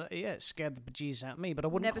film. And it scared the bejesus out of me. But I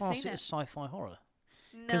wouldn't class it as sci-fi horror.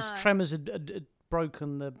 Because No. Tremors had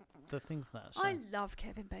broken the thing for that. So. I love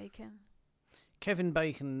Kevin Bacon. Kevin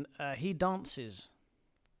Bacon, he dances.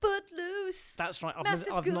 Footloose. That's right.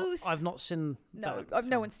 Goose. I've not seen. No,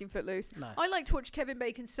 no one's seen Footloose. No. I like to watch Kevin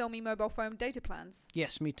Bacon sell me mobile phone data plans.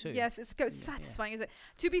 Yes, me too. Yes, it's satisfying, isn't it?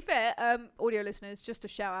 To be fair, audio listeners, just a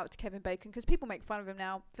shout out to Kevin Bacon, because people make fun of him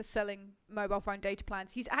now for selling mobile phone data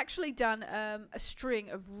plans. He's actually done a string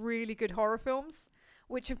of really good horror films,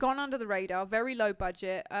 which have gone under the radar, very low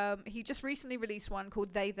budget. He just recently released one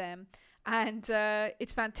called They Them, and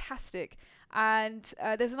it's fantastic. And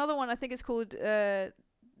there's another one, I think it's called The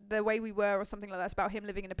Way We Were or something like that. It's about him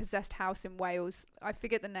living in a possessed house in Wales. I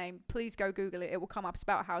forget the name. Please go Google it. It will come up. It's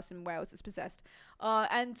about a house in Wales that's possessed.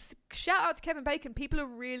 And shout out to Kevin Bacon. People are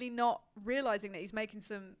really not realising that he's making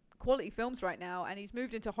some quality films right now, and he's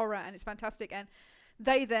moved into horror, and it's fantastic. And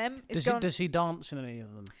They Them... Does he dance in any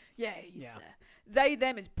of them? Yeah. They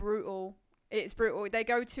Them is brutal. It's brutal. They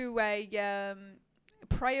go to a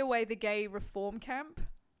Pray Away the Gay reform camp.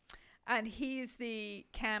 And he's the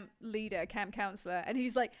camp leader, camp counselor. And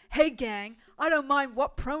he's like, hey, gang, I don't mind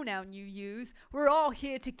what pronoun you use. We're all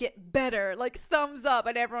here to get better. Like, thumbs up.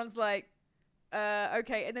 And everyone's like,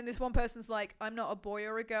 okay. And then this one person's like, I'm not a boy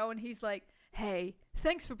or a girl. And he's like, hey,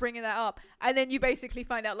 thanks for bringing that up. And then you basically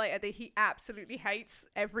find out later that he absolutely hates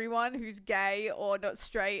everyone who's gay or not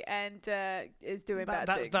straight and is doing bad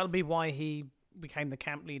things. That'll be why he became the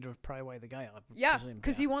camp leader of Pray Away the Gay, I presume.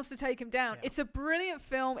 Because he wants to take him down. It's a brilliant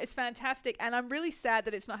film. It's fantastic. And I'm really sad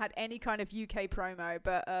that it's not had any kind of UK promo.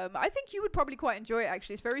 But I think you would probably quite enjoy it,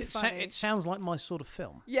 actually. It's very funny. It sounds like my sort of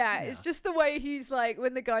film. Yeah, it's just the way he's like,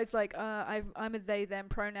 when the guy's like, I'm a they, them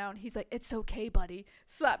pronoun. He's like, it's okay, buddy.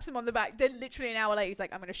 Slaps him on the back. Then literally an hour later, he's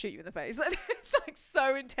like, I'm going to shoot you in the face. And it's like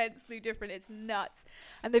so intensely different. It's nuts.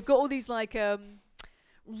 And they've got all these like...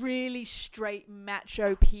 really straight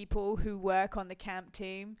macho people who work on the camp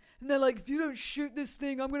team. And they're like, if you don't shoot this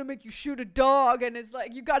thing, I'm going to make you shoot a dog. And it's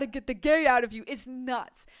like, you got to get the gay out of you. It's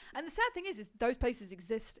nuts. And the sad thing is those places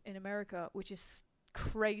exist in America, which is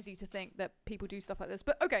crazy to think that people do stuff like this.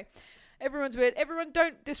 But okay, everyone's weird. Everyone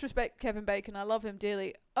don't disrespect Kevin Bacon. I love him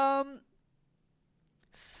dearly.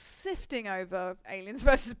 Sifting over Aliens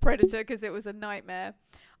vs. Predator because it was a nightmare.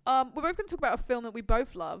 We're both going to talk about a film that we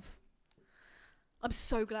both love. I'm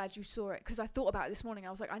so glad you saw it because I thought about it this morning.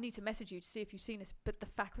 I was like, I need to message you to see if you've seen this. But The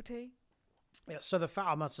Faculty. Yeah, so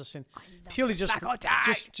I must have seen purely just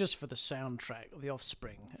for the soundtrack of The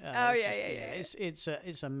Offspring.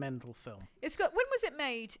 It's a mental film. It's got. When was it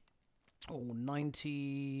made?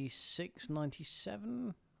 96,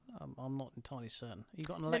 97. I'm not entirely certain. You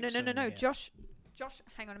got an Alexa? No. Josh,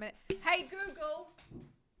 hang on a minute. Hey Google,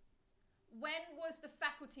 when was The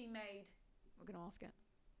Faculty made? We're gonna ask it.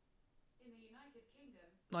 In the United Kingdom.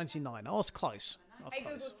 99. I was close. Hey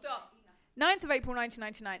Google, stop. 9th of April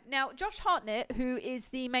 1999. Now, Josh Hartnett, who is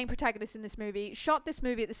the main protagonist in this movie, shot this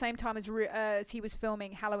movie at the same time as he was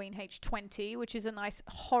filming Halloween H20, which is a nice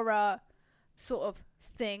horror sort of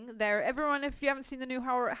thing. Everyone, if you haven't seen the new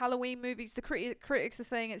Halloween movies, the critics are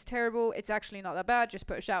saying it's terrible. It's actually not that bad. Just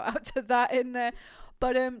put a shout out to that in there.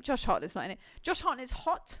 But Josh Hartnett's not in it. Josh Hartnett's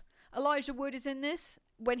hot. Elijah Wood is in this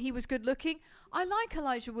when he was good looking. I like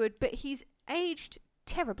Elijah Wood, but he's aged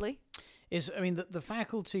terribly. The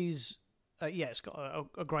Faculty's... it's got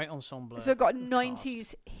a great ensemble. So it's got a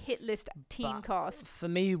 90s hit list teen cast. For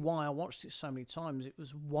me, why I watched it so many times, it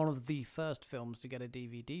was one of the first films to get a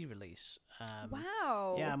DVD release.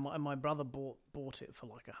 Wow. Yeah, and my brother bought it for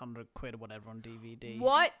like £100 or whatever on DVD.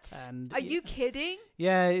 What? Are you kidding?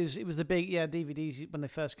 Yeah, it was the big DVDs when they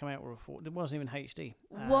first came out were it wasn't even HD.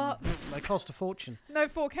 What? They cost a fortune. No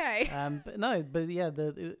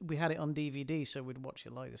 4K. We had it on DVD, so we'd watch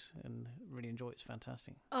it loads and really enjoy it. It's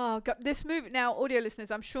fantastic. Oh God, this movie. Now, audio listeners,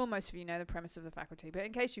 I'm sure most of you know the premise of The Faculty, but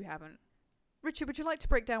in case you haven't, Richard, would you like to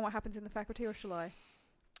break down what happens in The Faculty, or shall I?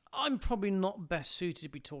 I'm probably not best suited to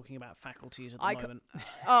be talking about faculties at the moment.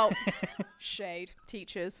 Shade.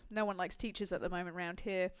 Teachers. No one likes teachers at the moment round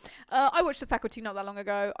here. I watched The Faculty not that long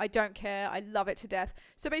ago. I don't care. I love it to death.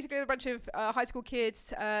 So basically a bunch of high school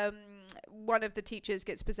kids, one of the teachers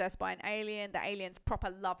gets possessed by an alien. The aliens proper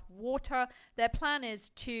love water. Their plan is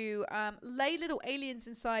to lay little aliens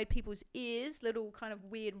inside people's ears, little kind of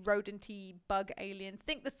weird rodent-y bug alien.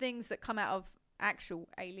 Think the things that come out of actual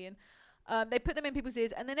alien. They put them in people's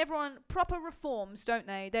ears, and then everyone proper reforms, don't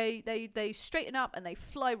they? They straighten up and they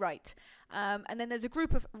fly right. And then there's a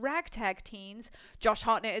group of ragtag teens. Josh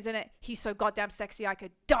Hartnett is in it. He's so goddamn sexy, I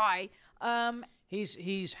could die.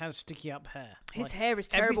 He's has sticky up hair. His hair is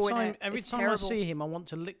terrible. Every time I see him, I want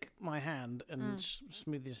to lick my hand and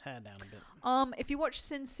smooth his hair down a bit. If you watch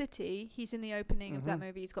Sin City, he's in the opening of that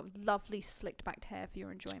movie. He's got lovely slicked back hair for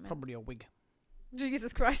your enjoyment. Probably a wig.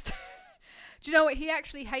 Jesus Christ. Do you know what? He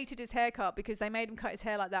actually hated his haircut because they made him cut his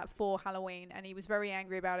hair like that for Halloween, and he was very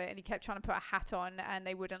angry about it, and he kept trying to put a hat on, and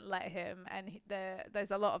they wouldn't let him, and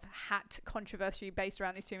there's a lot of hat controversy based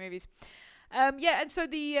around these two movies. And so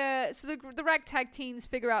the ragtag teens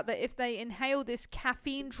figure out that if they inhale this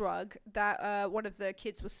caffeine drug that one of the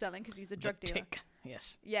kids was selling, because he's a drug dealer. Tick,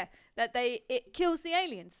 yes. Yeah, that it kills the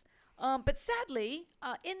aliens. But sadly,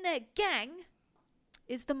 in their gang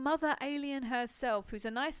is the mother alien herself, who's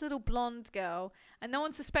a nice little blonde girl, and no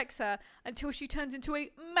one suspects her until she turns into a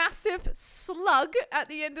massive slug at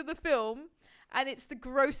the end of the film, and it's the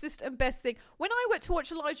grossest and best thing. When I went to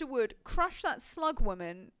watch Elijah Wood crush that slug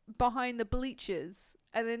woman behind the bleachers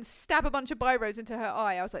and then stab a bunch of biros into her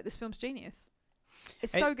eye, I was like, this film's genius.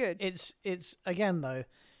 It's so good. It's again, though,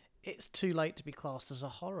 it's too late to be classed as a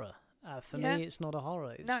horror. For me, it's not a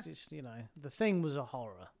horror. It's just, The Thing was a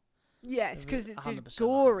horror. Yes, because it's just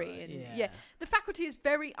gory, and The Faculty is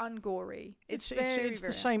very ungory. It's the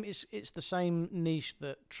same. It's the same niche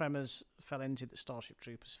that Tremors fell into, that Starship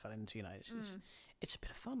Troopers fell into. It's a bit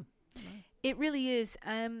of fun. It really is.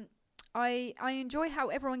 I enjoy how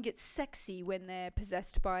everyone gets sexy when they're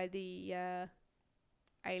possessed by the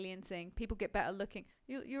alien thing. People get better looking.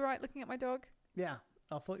 You right looking at my dog? Yeah.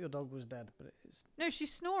 I thought your dog was dead, but it is. No,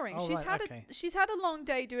 she's snoring. Oh, she's had a long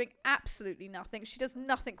day doing absolutely nothing. She does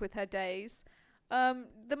nothing with her days.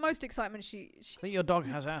 The most excitement I think your dog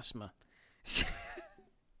has asthma.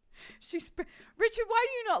 Richard, why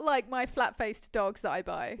do you not like my flat-faced dogs that I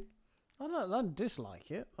buy? I don't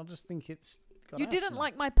dislike it. I just think it's got You asthma. didn't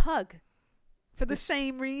like my pug for the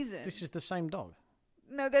same reason. This is the same dog?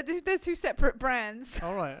 No, they're two separate brands.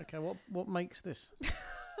 All right, okay. What makes this?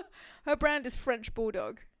 Her brand is French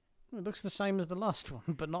Bulldog. It looks the same as the last one,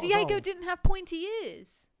 but not as Diego old. didn't have pointy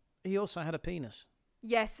ears. He also had a penis.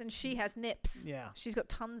 Yes, and she has nips. Yeah. She's got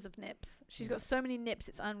tons of nips. She's Yeah. got so many nips,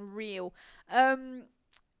 it's unreal.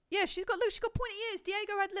 Yeah, she's got pointy ears.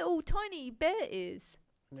 Diego had little tiny bear ears.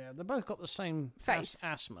 Yeah, they both got the same Face.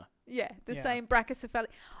 asthma. Yeah, the Yeah. same brachycephalic.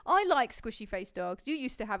 I like squishy face dogs. You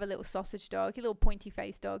used to have a little sausage dog, a little pointy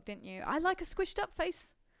face dog, didn't you? I like a squished up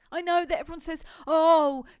face. I know that everyone says,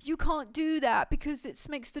 oh, you can't do that because it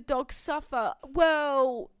makes the dog suffer.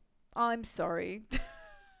 Well, I'm sorry.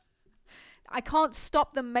 I can't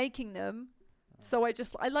stop them making them. So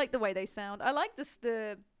I like the way they sound. I like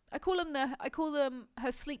I call them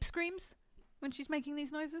her sleep screams when she's making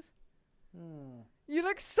these noises. You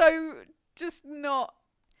look so just not.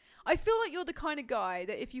 I feel like you're the kind of guy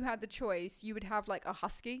that if you had the choice, you would have like a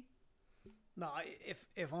husky. No,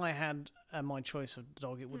 if I had my choice of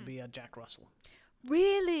dog, it would be a Jack Russell.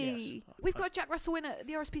 Really? Yes. We've got Jack Russell in at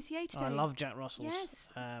the RSPCA today. I love Jack Russells.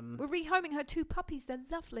 Yes. Um, We're rehoming her 2 puppies. They're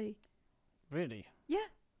lovely. Really? Yeah.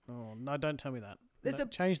 Oh no! Don't tell me that. There's No,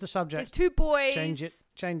 change the subject. There's 2 boys. Change it.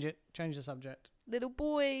 Change the subject. Little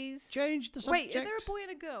boys. Change the subject. Wait, are there a boy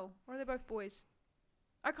and a girl? Or are they both boys?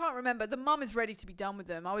 I can't remember. The mum is ready to be done with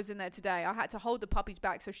them. I was in there today. I had to hold the puppies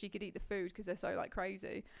back so she could eat the food because they're so like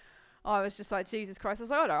crazy. I was just like, Jesus Christ. I was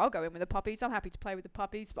like, oh no, I'll go in with the puppies. I'm happy to play with the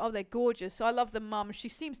puppies. Oh, they're gorgeous. I love the mum. She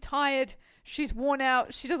seems tired. She's worn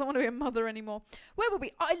out. She doesn't want to be a mother anymore. Where were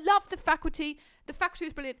we? I love the faculty. The faculty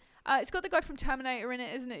is brilliant. It's got the guy from Terminator in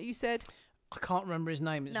it, isn't it? You said. I can't remember his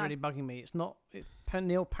name. It's No. really bugging me. It's not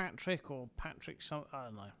Neil Patrick or Patrick. I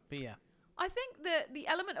don't know. But yeah. I think that the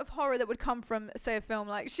element of horror that would come from, say, a film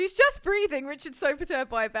like She's Just Breathing, Richard's so perturbed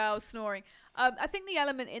by Val's snoring. I think the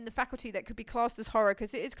element in the faculty that could be classed as horror,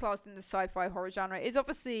 because it is classed in the sci-fi horror genre, is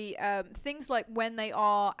obviously things like when they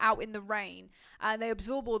are out in the rain and they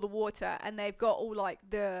absorb all the water and they've got all like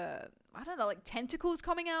like tentacles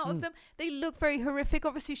coming out of them. They look very horrific.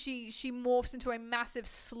 Obviously, she morphs into a massive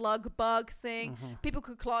slug bug thing. People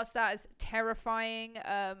could class that as terrifying,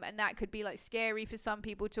 and that could be like scary for some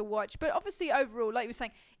people to watch. But obviously, overall, like you were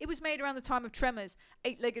saying, it was made around the time of Tremors,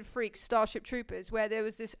 Eight-Legged Freaks, Starship Troopers, where there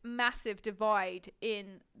was this massive divide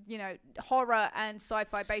in, horror and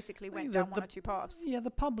sci-fi basically went down one or two paths. Yeah,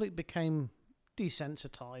 the public became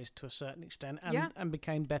desensitized to a certain extent and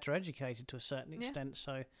became better educated to a certain extent.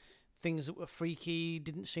 So things that were freaky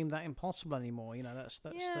didn't seem that impossible anymore. That's the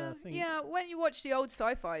thing. Yeah, when you watch the old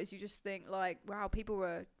sci-fis, you just think like, wow, people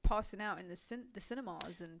were passing out in the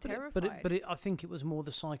cinemas and terrified. But I think it was more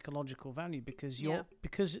the psychological value because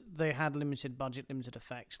because they had limited budget, limited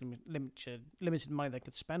effects, limited money they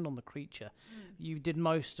could spend on the creature. You did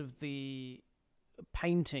most of the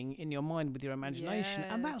painting in your mind with your imagination,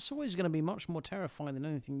 and that's always going to be much more terrifying than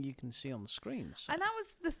anything you can see on the screen. So. And that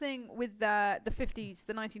was the thing with the 50s,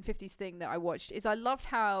 the 1950s thing that I watched, is I loved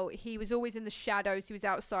how he was always in the shadows. He was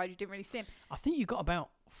outside. You didn't really see him. I think you got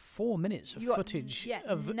about 4 minutes of footage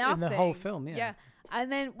in nothing. the whole film. Yeah. And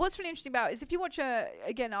then what's really interesting about it is if you watch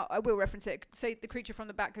again, I will reference it, say The Creature from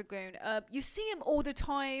the Black Lagoon, you see him all the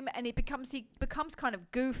time and he becomes kind of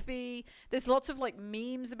goofy. There's lots of like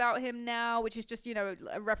memes about him now, which is just, a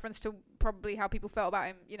reference to probably how people felt about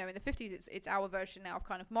him, in the 50s. It's our version now of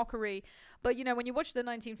kind of mockery. But, when you watch the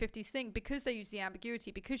 1950s thing, because they use the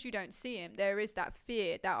ambiguity, because you don't see him, there is that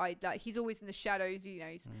fear that he's always in the shadows,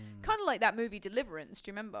 he's kind of like that movie Deliverance.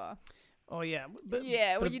 Do you remember? Oh yeah, but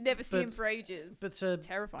you never see him for ages. But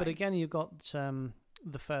terrifying. But again, you've got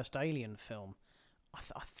the first Alien film. I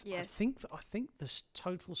think the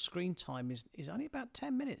total screen time is only about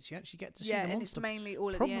 10 minutes. You actually get to see the monster. And it's mainly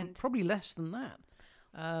all at the end. Probably less than that.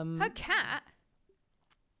 Her cat,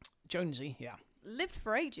 Jonesy, lived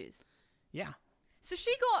for ages. Yeah. So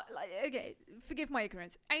she got forgive my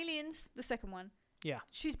ignorance. Aliens, the second one. Yeah.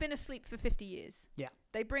 She's been asleep for 50 years. Yeah.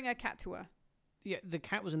 They bring her cat to her. Yeah, the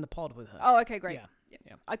cat was in the pod with her. Oh, okay, great.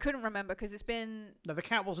 Yeah. I couldn't remember because it's been... No, the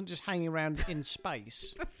cat wasn't just hanging around in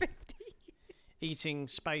space. for 50 eating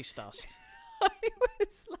space dust. I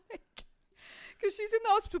was like... Because she's in the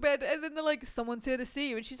hospital bed and then they're like, someone's here to see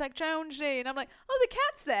you. And she's like, Jonesy. And I'm like, oh, the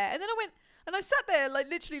cat's there. And then I went... And I sat there like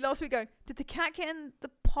literally last week going, did the cat get in the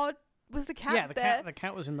pod? Was the cat there? The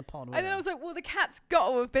cat was in the pod. And then I was like, well, the cat's got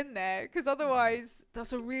to have been there because otherwise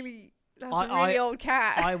that's a really old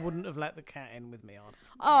cat. I wouldn't have let the cat in with me.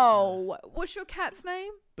 What's your cat's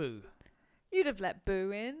name? Boo. You'd have let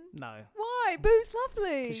Boo in. No. Why? Boo's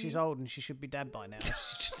lovely. Because she's old and she should be dead by now.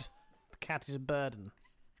 The cat is a burden.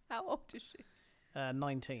 How old is she?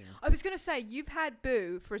 19. I was going to say, you've had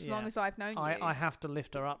Boo for as long as I've known you. I have to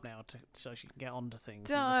lift her up now so she can get onto things.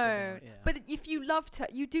 Don't. But if you loved her,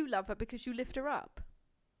 you do love her because you lift her up.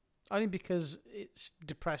 Only because it's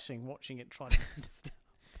depressing watching it try to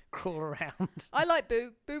crawl around. I like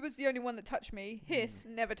Boo. Boo was the only one that touched me. Hiss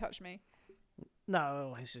never touched me.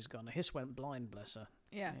 No, Hiss is gone. Hiss went blind, bless her.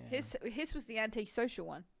 Yeah. Yeah. Hiss was the anti-social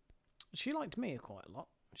one. She liked me quite a lot.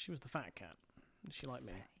 She was the fat cat. She liked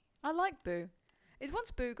me. I like Boo. Is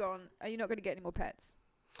once Boo gone, are you not going to get any more pets?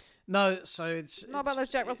 No, so it's... Not about those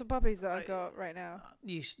Jack Russell puppies that I've got right now.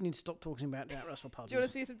 You need to stop talking about Jack Russell puppies. Do you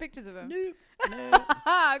want to see some pictures of them? No.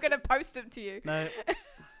 I'm going to post them to you. No.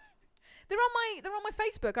 They're on my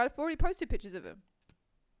Facebook. I've already posted pictures of them.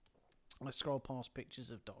 I scroll past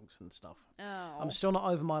pictures of dogs and stuff. Oh. I'm still not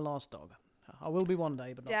over my last dog. I will be one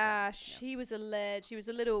day, but not Dash. yet. He was a ledge. He was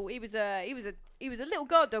a little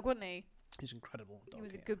guard dog, wasn't he? He's an incredible dog.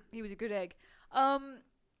 He was a good egg.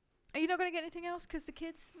 Are you not going to get anything else because the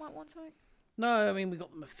kids might want something? No, I mean we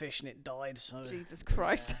got them a fish and it died. So Jesus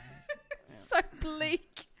Christ. Yeah. So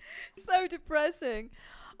bleak. So depressing.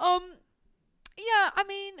 Yeah, I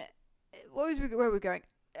mean, where were we going?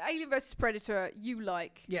 Alien vs Predator, you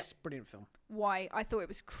like. Yes, brilliant film. Why? I thought it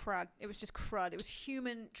was crud. It was just crud. It was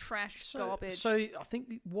human trash garbage. So I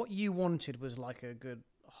think what you wanted was like a good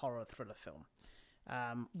horror thriller film.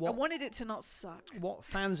 I wanted it to not suck. What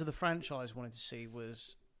fans of the franchise wanted to see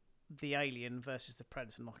was the Alien versus the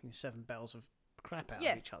Predator knocking 7 bells of crap out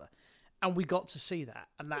of each other. And we got to see that,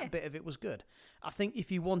 and that bit of it was good. I think if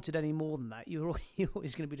you wanted any more than that, you're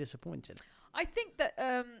always going to be disappointed. I think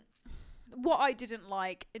that what I didn't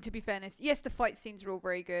like, to be fairness, yes, the fight scenes are all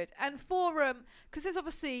very good. And for, because there's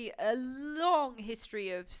obviously a long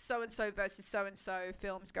history of so-and-so versus so-and-so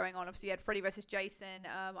films going on. Obviously, you had Freddy versus Jason.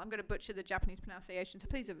 I'm going to butcher the Japanese pronunciation, so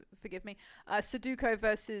please forgive me. Sudoku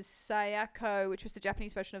versus Sayako, which was the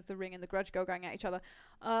Japanese version of The Ring and The Grudge Girl going at each other.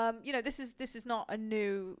 This is not a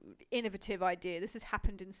new, innovative idea. This has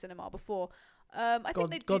happened in cinema before. I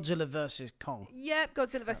think Godzilla versus Kong. Yeah,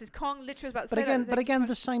 Godzilla versus Kong. Literally was about to but say again, that. But again,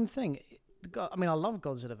 the same thing. I mean, I love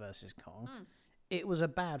Godzilla versus Kong. It was a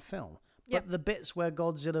bad film. But the bits where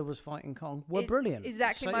Godzilla was fighting Kong were brilliant.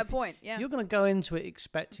 Exactly my point, yeah. If you're going to go into it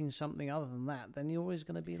expecting something other than that, then you're always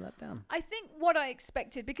going to be let down. I think what I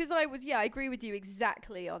expected, because I agree with you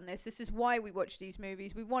exactly on this. This is why we watch these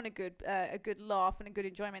movies. We want a good laugh and a good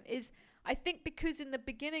enjoyment. I think because in the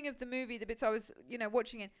beginning of the movie, the bits I was,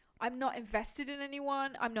 watching it, I'm not invested in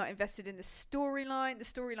anyone. I'm not invested in the storyline. The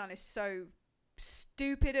storyline is so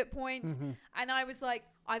stupid at points. And I was like,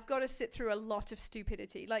 I've got to sit through a lot of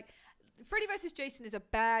stupidity. Like, Freddy vs. Jason is a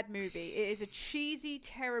bad movie. It is a cheesy,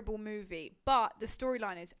 terrible movie. But the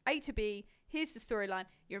storyline is A to B. Here's the storyline.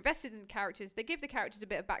 You're invested in the characters. They give the characters a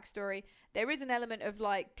bit of backstory. There is an element of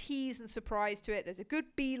like tease and surprise to it. There's a good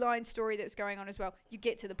B-line story that's going on as well. You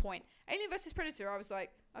get to the point. Alien vs. Predator, I was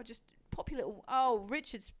like, I'll just pop your little... Oh,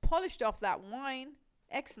 Richard's polished off that wine.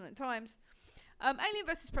 Excellent times. Alien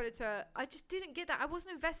vs. Predator, I just didn't get that. I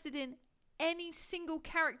wasn't invested in any single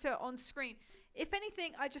character on screen. If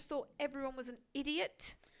anything, I just thought everyone was an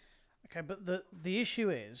idiot. Okay, but the issue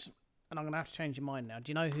is, and I'm going to have to change your mind now, do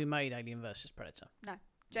you know who made Alien vs. Predator? No,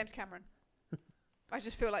 James Cameron. I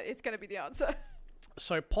just feel like it's going to be the answer.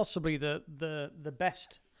 So possibly the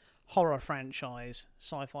best horror franchise,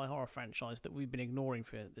 sci-fi horror franchise that we've been ignoring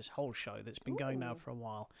for this whole show that's been going now for a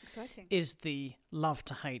while. Exciting. Is the love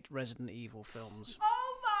to hate Resident Evil films.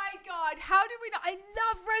 Oh my God, how did we not? I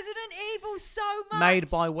love Resident Evil so much. Made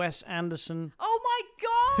by Wes Anderson. Oh my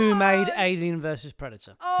God. Who made Alien vs.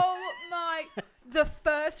 Predator. Oh my. The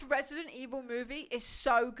first Resident Evil movie is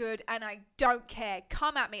so good, and I don't care.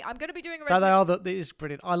 Come at me. I'm going to be doing a Resident It is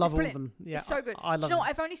brilliant. I love all of them. Yeah, it's so good. I love them.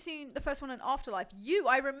 I've only seen the first one in Afterlife.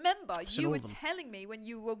 I remember you were telling me when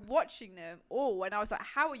you were watching them all, and I was like,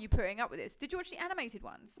 how are you putting up with this? Did you watch the animated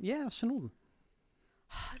ones? Yeah, I've seen all of them.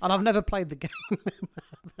 And I've never played the game.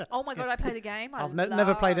 Oh my God, I play the game. I've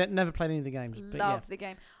never played it. Never played any of the games. Love the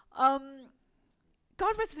game.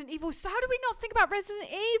 God, Resident Evil. So how do we not think about Resident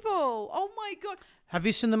Evil? Oh my God. Have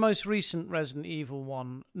you seen the most recent Resident Evil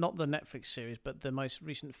one? Not the Netflix series, but the most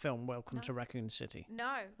recent film, Welcome to Raccoon City.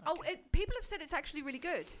 No. Okay. People have said it's actually really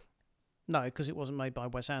good. No, because it wasn't made by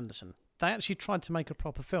Wes Anderson. They actually tried to make a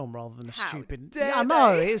proper film rather than a stupid... Dare I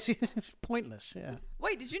know, it's pointless, yeah.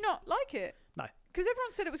 Wait, did you not like it? No. Because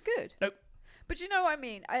everyone said it was good. Nope. But you know what I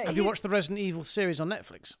mean? Have you watched the Resident Evil series on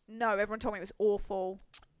Netflix? No, everyone told me it was awful.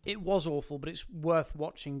 It was awful, but it's worth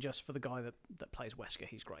watching just for the guy that plays Wesker.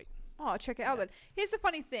 He's great. Oh, I'll check it out then. Here's the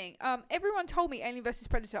funny thing. Everyone told me Alien vs.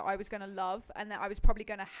 Predator I was going to love and that I was probably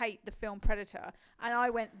going to hate the film Predator. And I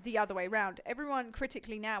went the other way round. Everyone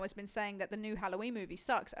critically now has been saying that the new Halloween movie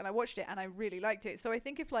sucks. And I watched it and I really liked it. So I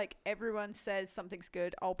think if like everyone says something's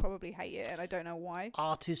good, I'll probably hate it. And I don't know why.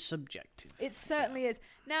 Art is subjective. It certainly is.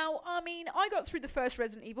 Now, I mean, I got through the first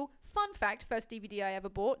Resident Evil. Fun fact, first DVD I ever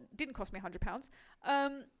bought. Didn't cost me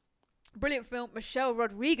 £100. Brilliant film. Michelle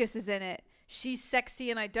Rodriguez is in it. She's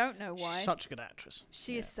sexy and I don't know why. She's such a good actress.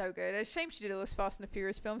 She is so good. A shame she did all those Fast and the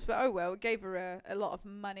Furious films, but oh well, it gave her a lot of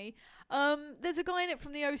money. There's a guy in it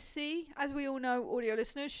from the OC. As we all know, audio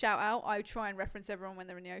listeners, shout out. I try and reference everyone when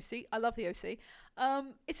they're in the OC. I love the OC.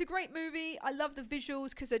 It's a great movie. I love the visuals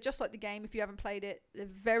because they're just like the game. If you haven't played it, they're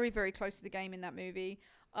very, very close to the game in that movie.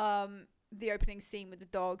 The opening scene with the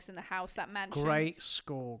dogs and the house, that mansion. Great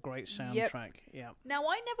score, great soundtrack. Yep. Now,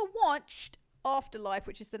 I never watched Afterlife,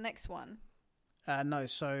 which is the next one. No,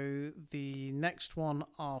 so the next one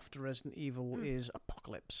after Resident Evil is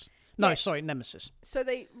Apocalypse. No, sorry, Nemesis. So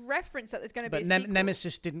they reference that there's going to be a sequel.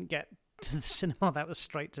 Nemesis didn't get to the cinema. That was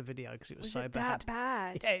straight to video because it was so it bad. that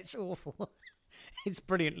bad? Yeah, it's awful. It's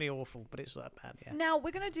brilliantly awful, but it's that bad, yeah. Now,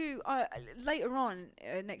 we're going to do, later on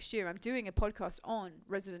next year, I'm doing a podcast on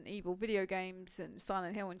Resident Evil video games and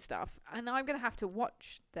Silent Hill and stuff, and I'm going to have to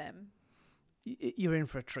watch them. You're in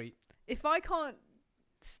for a treat. If I can't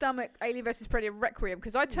stomach Alien vs. Predator Requiem,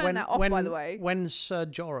 because I turned that off, by the way. When Ser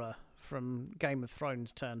Jorah from Game of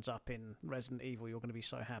Thrones turns up in Resident Evil, you're going to be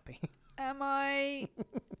so happy. Am I?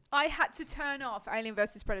 I had to turn off Alien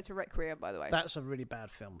vs. Predator Requiem, by the way. That's a really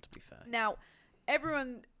bad film, to be fair. Now,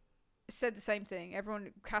 everyone said the same thing.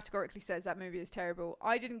 Everyone categorically says that movie is terrible.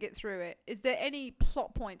 I didn't get through it. Is there any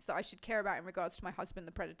plot points that I should care about in regards to my husband,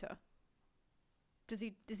 the Predator? Does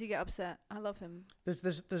he get upset? I love him.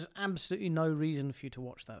 There's absolutely no reason for you to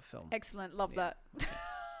watch that film. Excellent. Love that.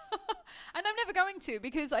 And I'm never going to,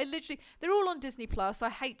 because they're all on Disney Plus. I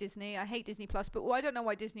hate Disney. I hate Disney Plus, but I don't know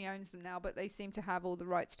why Disney owns them now, but they seem to have all the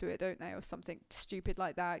rights to it, don't they? Or something stupid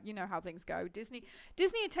like that. You know how things go. Disney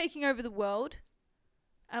are taking over the world,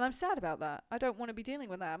 and I'm sad about that. I don't want to be dealing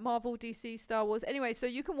with that. Marvel, DC, Star Wars. Anyway, so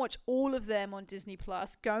you can watch all of them on Disney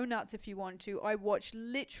Plus. Go nuts if you want to. I watched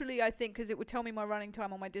literally, I think, because it would tell me my running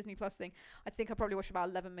time on my Disney Plus thing. I think I probably watched about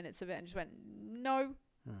 11 minutes of it and just went, no,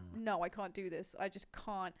 I can't do this. I just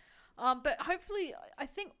can't. But hopefully, I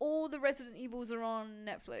think all the Resident Evils are on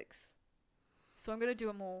Netflix. So I'm going to do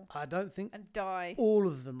them all. I don't think and die. All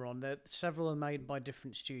of them are on there. Several are made by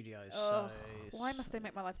different studios. Why must they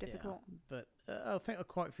make my life difficult? Yeah, but I think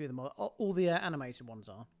quite a few of them are. All the animated ones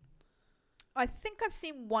are. I think I've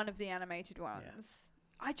seen one of the animated ones.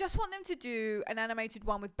 Yeah. I just want them to do an animated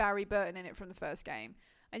one with Barry Burton in it from the first game.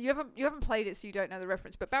 And you haven't played it, so you don't know the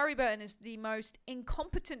reference. But Barry Burton is the most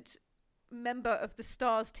incompetent member of the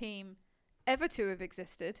STARS team ever to have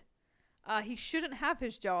existed. He shouldn't have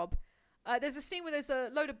his job. There's a scene where there's a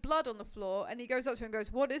load of blood on the floor, and he goes up to him and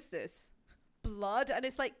goes, "What is this? Blood?" And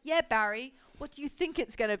it's like, yeah, Barry, what do you think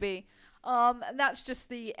it's going to be? And that's just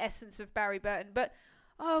the essence of Barry Burton. But,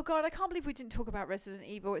 oh, God, I can't believe we didn't talk about Resident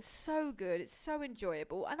Evil. It's so good. It's so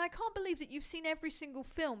enjoyable. And I can't believe that you've seen every single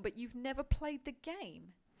film, but you've never played the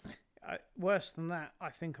game. Worse than that, I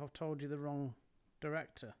think I've told you the wrong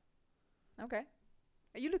director. Okay.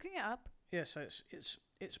 Are you looking it up? Yeah, so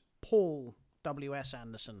it's Paul W.S.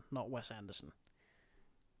 Anderson, not Wes Anderson.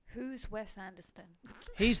 Who's Wes Anderson?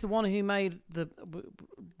 He's the one who made the.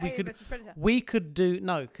 We could do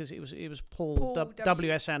no, because it was Paul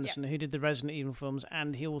W.S. Anderson who did the Resident Evil films,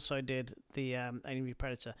 and he also did the Alien vs.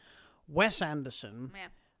 Predator. Wes Anderson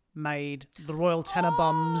made the Royal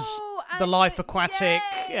Tenenbaums, the Life Aquatic,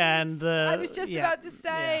 and the. I was just about to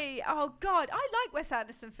say, oh God, I like Wes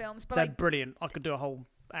Anderson films, but they're brilliant. I could do a whole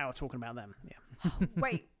hour talking about them. Yeah.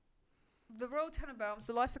 Wait, the Royal Tenenbaums,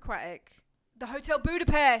 the Life Aquatic. The Hotel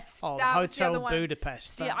Budapest. Oh, that the was the other Hotel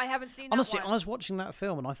Budapest. See, I haven't seen that honestly, one. I was watching that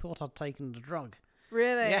film and I thought I'd taken the drug.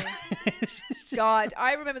 Really? Yeah. God,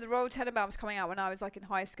 I remember the Royal Tenenbaums coming out when I was like in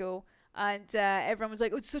high school, and everyone was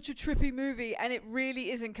like, "Oh, it's such a trippy movie," and it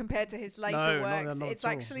really isn't compared to his later works. Not it's at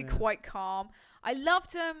all. actually quite calm. I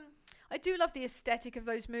loved I do love the aesthetic of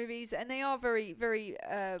those movies, and they are very, very.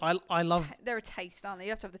 I love. They're a taste, aren't they?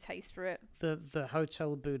 You have to have the taste for it. The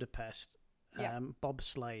Hotel Budapest.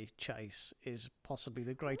 Bobsleigh chase is possibly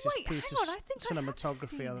the greatest piece of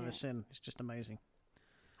cinematography I've ever seen. It's just amazing.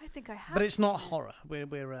 I think I have. But it's not horror. We're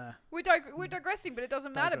digressing, but it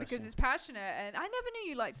doesn't matter because it's passionate. And I never knew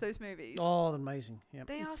you liked those movies. Oh, they're amazing! Yeah,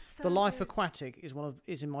 they are so. The Life Aquatic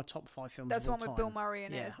is in my top 5 films. That's of all one with time. Bill Murray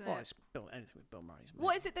in it, isn't it? It's anything with Bill Murray.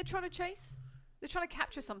 What is it they're trying to chase? They're trying to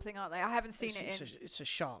capture something, aren't they? I haven't seen it in... It's a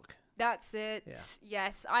shark. That's it. Yeah.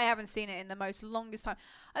 Yes, I haven't seen it in the most longest time.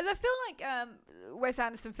 And I feel like Wes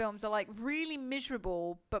Anderson films are like really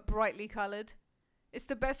miserable but brightly coloured. It's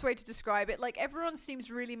the best way to describe it. Like everyone seems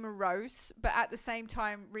really morose, but at the same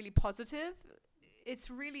time really positive. It's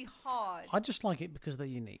really hard. I just like it because they're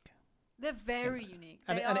unique. They're very unique.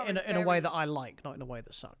 And in a way that I like, not in a way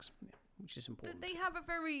that sucks. Yeah, which is important. They have a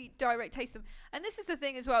very direct taste of them. And this is the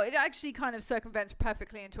thing as well. It actually kind of circumvents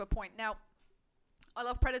perfectly into a point. Now, I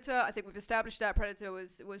love Predator. I think we've established that Predator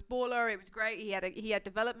was baller. It was great. He had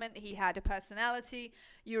development. He had a personality.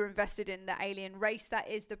 You're invested in the alien race that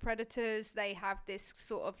is the Predators. They have this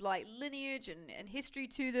sort of like lineage and history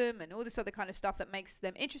to them and all this other kind of stuff that makes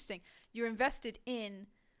them interesting. You're invested in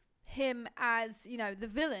him as, you know, the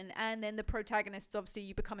villain, and then the protagonists, obviously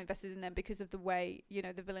you become invested in them because of the way, you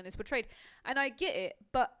know, the villain is portrayed. And I get it,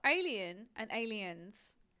 but Alien and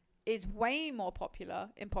Aliens is way more popular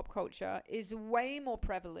in pop culture, is way more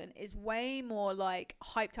prevalent, is way more like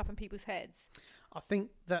hyped up in people's heads. I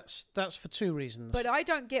think that's for two reasons. But I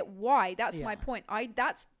don't get why. That's my point. I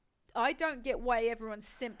don't get why everyone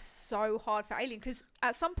simps so hard for Alien, because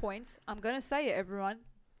at some points, I'm going to say it, everyone,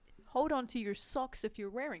 hold on to your socks if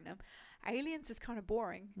you're wearing them. Aliens is kind of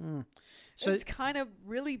boring. So it's kind of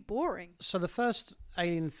really boring. So the first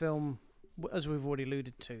Alien film, as we've already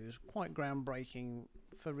alluded to, is quite groundbreaking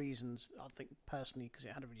for reasons, I think, personally, because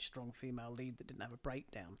it had a really strong female lead that didn't have a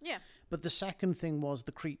breakdown. Yeah. But the second thing was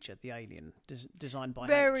the creature, the alien, designed by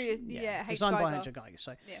designed by H.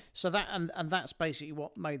 Geiger. So that and that's basically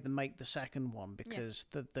what made them make the second one, because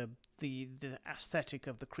the aesthetic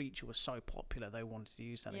of the creature was so popular they wanted to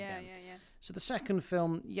use that again. Yeah. So the second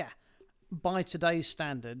film, by today's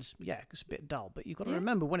standards, it's a bit dull. But you've got to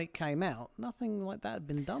remember, when it came out, nothing like that had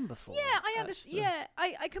been done before. Yeah, I understand.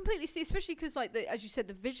 I completely see, especially because, like, as you said,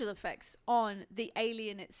 the visual effects on the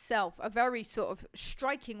alien itself are very sort of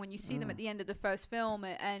striking when you see them at the end of the first film,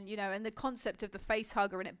 and you know, and the concept of the face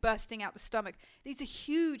hugger and it bursting out the stomach. These are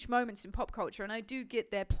huge moments in pop culture, and I do get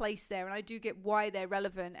their place there, and I do get why they're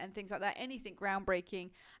relevant and things like that. Anything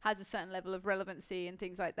groundbreaking has a certain level of relevancy and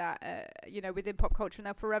things like that, you know, within pop culture, and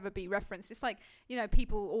they'll forever be referenced. It's like, you know,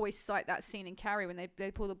 people always cite that scene in Carrie when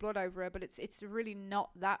they pour the blood over her, but it's really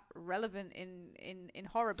not that relevant in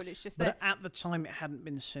horror. But it's just that at the time it hadn't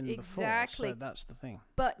been seen before. So that's the thing.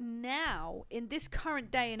 But now, in this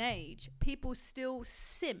current day and age, people still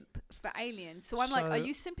simp for Aliens. So I'm like, are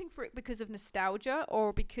you simping for it because of nostalgia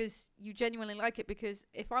or because you genuinely like it? Because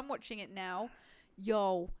if I'm watching it now,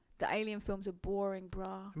 the Alien films are boring,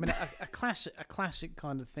 brah. I mean, a classic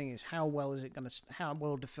kind of thing is how well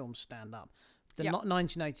do films stand up? The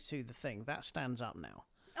 1982, The Thing, that stands up now.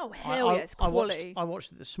 Oh, hell yes, quality. I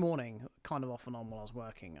watched it this morning, kind of off and on while I was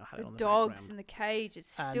working. I had it on the dogs in the cage,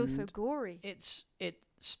 it's still so gory. It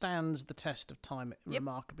stands the test of time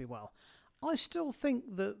remarkably well. I still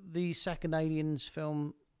think that the second Aliens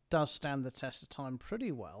film does stand the test of time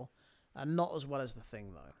pretty well, and not as well as The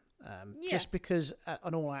Thing, though. Just because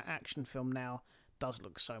an all-out action film now does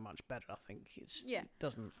look so much better. I think it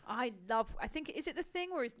doesn't. I think, is it The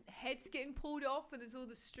Thing where his head's getting pulled off and there's all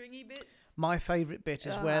the stringy bits? My favourite bit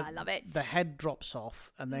is where the head drops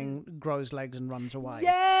off and then grows legs and runs away.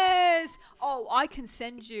 Yes! Oh, I can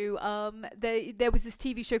send you. There was this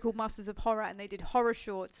TV show called Masters of Horror, and they did horror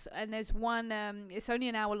shorts. And there's one, it's only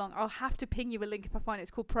an hour long. I'll have to ping you a link if I find it.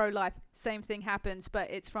 It's called Pro-Life. Same thing happens,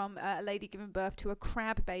 but it's from a lady giving birth to a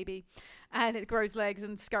crab baby. And it grows legs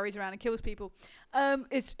and scurries around and kills people.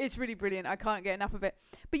 It's really brilliant. I can't get enough of it.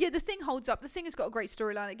 But yeah, The Thing holds up. The Thing has got a great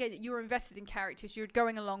storyline. Again, you're invested in characters. You're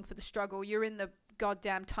going along for the struggle. You're in the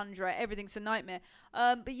goddamn tundra. Everything's a nightmare.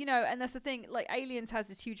 But you know, and that's the thing. Like, Aliens has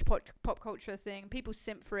this huge pop culture thing. People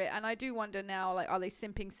simp for it, and I do wonder now. Like, are they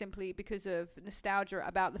simping simply because of nostalgia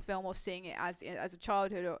about the film, or seeing it as a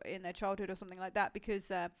childhood or in their childhood or something like that? Because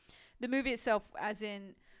the movie itself, as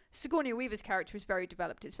in Sigourney Weaver's character, is very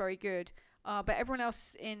developed. It's very good. But everyone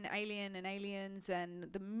else in Alien and Aliens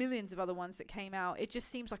and the millions of other ones that came out, it just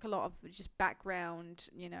seems like a lot of just background,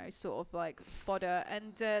 you know, sort of like fodder.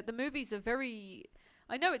 And the movies are very...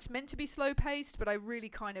 I know it's meant to be slow-paced, but I really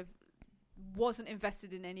kind of wasn't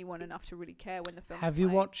invested in anyone enough to really care when the film. Have you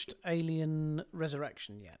watched Alien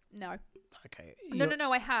Resurrection yet? No. Okay.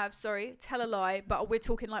 No, I have. Sorry. Tell a lie. But we're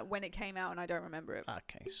talking like when it came out and I don't remember it.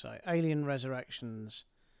 Okay, so Alien Resurrections...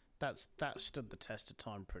 That stood the test of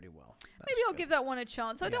time pretty well. Maybe I'll give that one a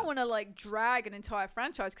chance. I don't want to like drag an entire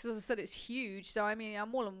franchise because, as I said, it's huge. So I mean,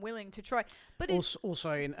 I'm more than willing to try. But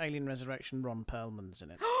also in Alien Resurrection, Ron Perlman's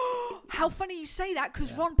in it. How funny you say that,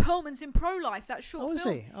 because Yeah. Ron Perlman's in Pro-Life, that short Oh, is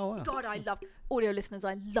film. he? Oh, wow. God, I love audio listeners.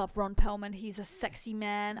 I love Ron Perlman. He's a sexy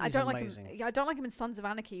man. I He's don't amazing. like him. I don't like him in Sons of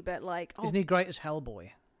Anarchy, but like, Isn't he great as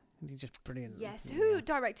Hellboy? He's just brilliant. yes. Yeah. Who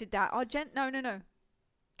directed that? No.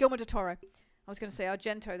 Guillermo del Toro. I was going to say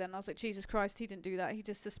Argento. Then I was like, Jesus Christ, he didn't do that. He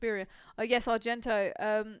did Suspiria. Oh yes, Argento.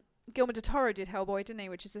 Guillermo del Toro did Hellboy, didn't he?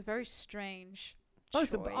 Which is a very strange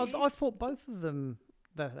Both. choice. I thought both of them,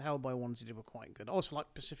 the Hellboy ones he did, were quite good. I also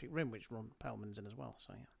like Pacific Rim, which Ron Perlman's in as well.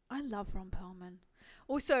 So yeah. I love Ron Perlman.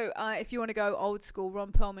 Also, if you want to go old school,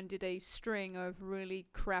 Ron Perlman did a string of really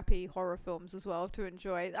crappy horror films as well to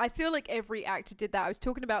enjoy. I feel like every actor did that. I was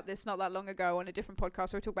talking about this not that long ago on a different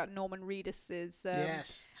podcast where we talked about Norman Reedus's...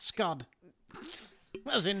 yes. Scud.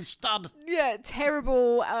 As in stud. Yeah,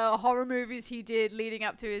 terrible horror movies he did leading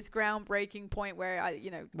up to his groundbreaking point where, Where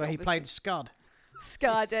he obviously played Scud.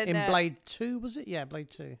 Scud and... In Blade 2, was it? Yeah,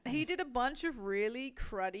 Blade 2. He did a bunch of really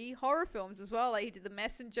cruddy horror films as well. Like he did The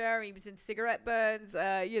Messenger, he was in Cigarette Burns,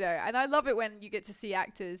 and I love it when you get to see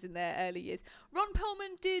actors in their early years. Ron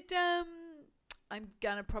Perlman did, I'm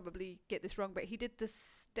gonna probably get this wrong, but he did The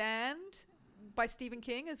Stand by Stephen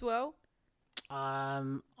King as well.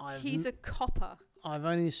 He's a copper. I've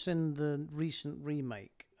only seen the recent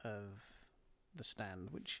remake of The Stand,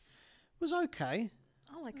 which was okay.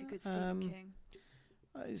 I like a good Stephen King.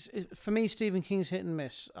 For me, Stephen King's hit and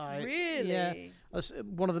miss. Really? Yeah.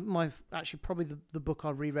 One of probably the book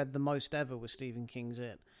I've reread the most ever was Stephen King's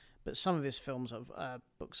It. But some of his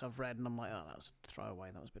books I've read, and I'm like, oh, that was a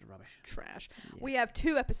throwaway. That was a bit of rubbish. Trash. Yeah. We have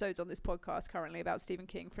 2 episodes on this podcast currently about Stephen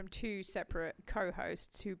King from 2 separate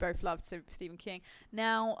co-hosts who both loved Stephen King.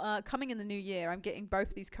 Now, coming in the new year, I'm getting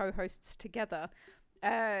both these co-hosts together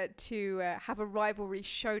to have a rivalry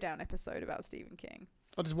showdown episode about Stephen King.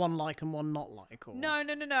 Or does one like and one not like? Or? No.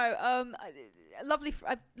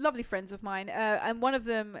 Lovely friends of mine, and one of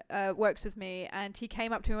them works with me, and he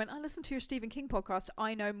came up to me and went, I listened to your Stephen King podcast,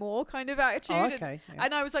 I know more kind of attitude. Oh, okay.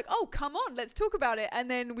 And I was like, oh, come on, let's talk about it.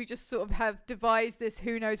 And then we just sort of have devised this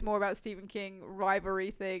who knows more about Stephen King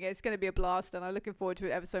rivalry thing. It's going to be a blast, and I'm looking forward to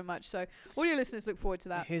it ever so much. So all your listeners look forward to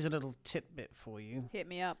that. Here's a little tidbit for you. Hit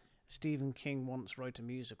me up. Stephen King once wrote a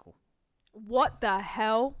musical. What the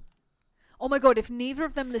hell? Oh my God, if neither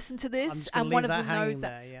of them listen to this and one of them knows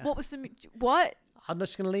that. There, yeah. What was the... What? I'm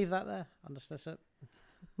just going to leave that there. That's it.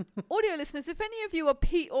 Audio listeners, if any of you are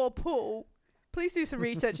Pete or Paul, please do some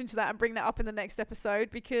research into that and bring that up in the next episode,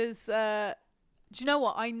 because do you know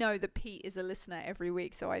what? I know that Pete is a listener every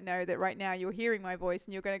week, so I know that right now you're hearing my voice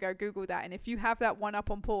and you're going to go Google that. And if you have that one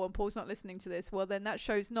up on Paul and Paul's not listening to this, well, then that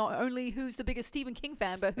shows not only who's the biggest Stephen King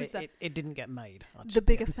fan, but who's it didn't get made. The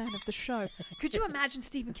bigger fan of the show. Could you imagine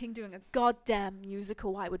Stephen King doing a goddamn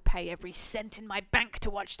musical? I would pay every cent in my bank to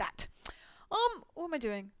watch that. What am I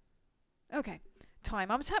doing? Okay.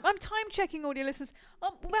 Time. I'm time checking, audio listeners.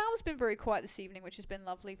 Val's been very quiet this evening, which has been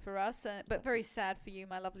lovely for us, but very sad for you,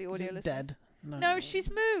 my lovely audio listeners. Dead? No, she's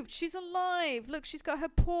moved. She's alive. Look, she's got her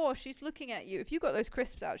paw. She's looking at you. If you got those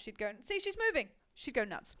crisps out, she'd go. See, she's moving. She'd go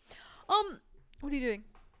nuts. What are you doing?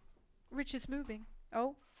 Richard's moving.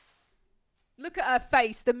 Oh, look at her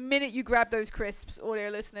face the minute you grab those crisps, audio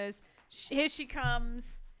listeners. Here she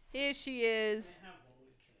comes. Here she is.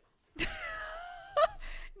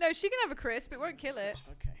 No, she can have a crisp. It won't kill it.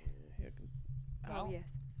 Okay. Oh, yes.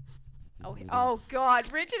 Oh,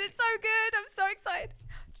 God. Richard, it's so good. I'm so excited.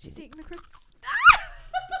 She's eating the crisp.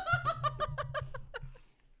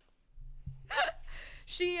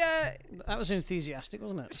 She, that was enthusiastic,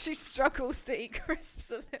 wasn't it? She struggles to eat crisps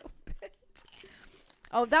a little bit.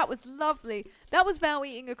 Oh, that was lovely. That was Val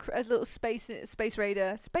eating a little space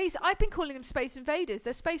raider. I've been calling them space invaders.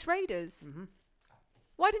 They're space raiders. Mm-hmm.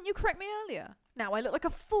 Why didn't you correct me earlier? Now I look like a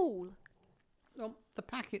fool. Well, the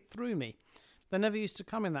packet threw me. They never used to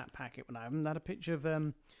come in that packet when I had a picture of...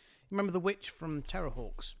 remember the witch from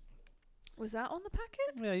Terrorhawks? Was that on the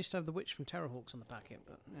packet? Yeah, I used to have the witch from Terrorhawks on the packet,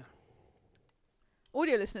 but yeah.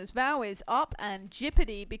 Audio listeners, Val is up and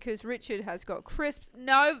jippity because Richard has got crisps.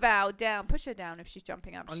 No, Val, down. Push her down if she's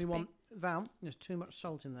jumping up. Only one. Val, there's too much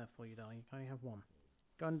salt in there for you, darling. You can only have one.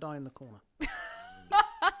 Go and die in the corner.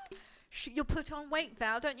 You'll put on weight,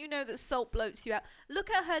 Val. Don't you know that salt bloats you out? Look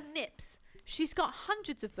at her nips. She's got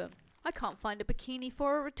hundreds of them. I can't find a bikini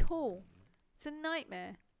for her at all. It's a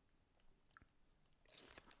nightmare.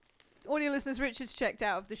 Audio listeners, Richard's checked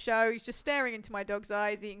out of the show. He's just staring into my dog's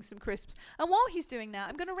eyes, eating some crisps. And while he's doing that,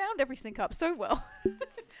 I'm going to round everything up so well.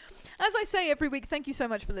 As I say every week, thank you so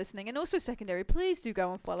much for listening. And also secondary, please do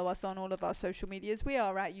go and follow us on all of our social medias. We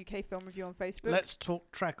are at UK Film Review on Facebook. Let's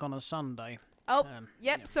talk Trek on a Sunday. Oh,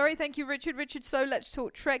 yep. Sorry. Thank you, Richard. So Let's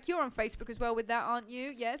Talk Trek. You're on Facebook as well with that, aren't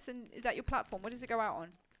you? Yes. And is that your platform? What does it go out on?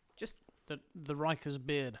 Just The Riker's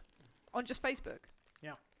Beard. on just Facebook?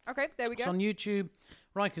 Yeah. Okay, there we It's go. on YouTube.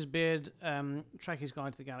 Riker's Beard, Trekkie's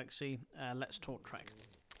Guide to the Galaxy, Let's Talk Trek.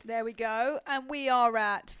 There we go. And we are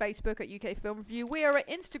at Facebook at UK Film Review. We are at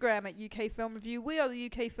Instagram at UK Film Review. We are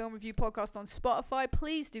the UK Film Review podcast on Spotify.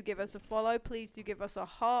 Please do give us a follow. Please do give us a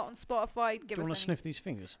heart on Spotify. Do you want to sniff these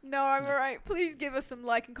fingers? No, I'm alright. Please give us some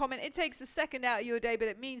like and comment. It takes a second out of your day, but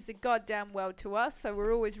it means the goddamn world to us. So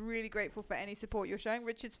we're always really grateful for any support you're showing.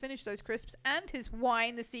 Richard's finished those crisps and his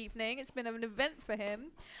wine this evening. It's been an event for him.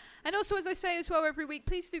 And also, as I say as well every week,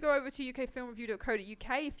 please do go over to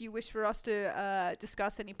ukfilmreview.co.uk if you wish for us to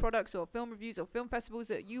discuss any products or film reviews or film festivals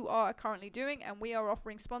that you are currently doing, and we are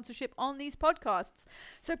offering sponsorship on these podcasts.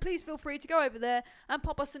 So please feel free to go over there and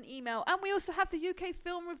pop us an email. And we also have the UK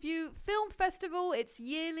Film Review Film Festival. It's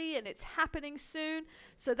yearly and it's happening soon.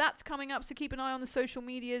 So that's coming up. So keep an eye on the social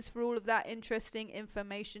medias for all of that interesting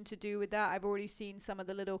information to do with that. I've already seen some of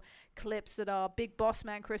the little clips that our big boss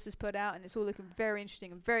man Chris has put out, and it's all looking very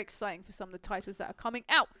interesting and very exciting for some of the titles that are coming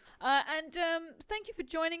out. And thank you for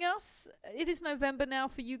joining us. It is November now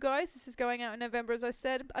for you guys. This is going out in November, as I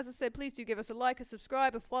said. As I said, please do give us a like, a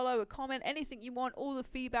subscribe, a follow, a comment, anything you want. All the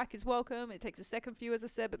feedback is welcome. It takes a second for you, as I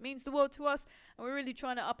said, but means the world to us. And we're really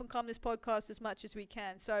trying to up and come this podcast as much as we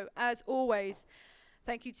can. So, as always,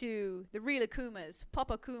 thank you to the real Akumas,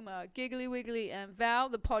 Papa Kuma, Giggly Wiggly, and Val,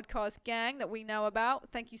 the podcast gang that we know about.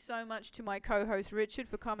 Thank you so much to my co-host Richard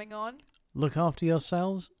for coming on. Look after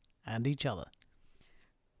yourselves and each other.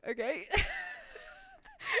 Okay.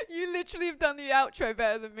 You literally have done the outro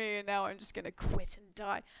better than me, and now I'm just going to quit and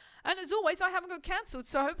die. And as always, I haven't got cancelled,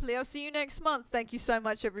 so hopefully I'll see you next month. Thank you so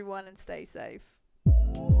much, everyone, and stay safe.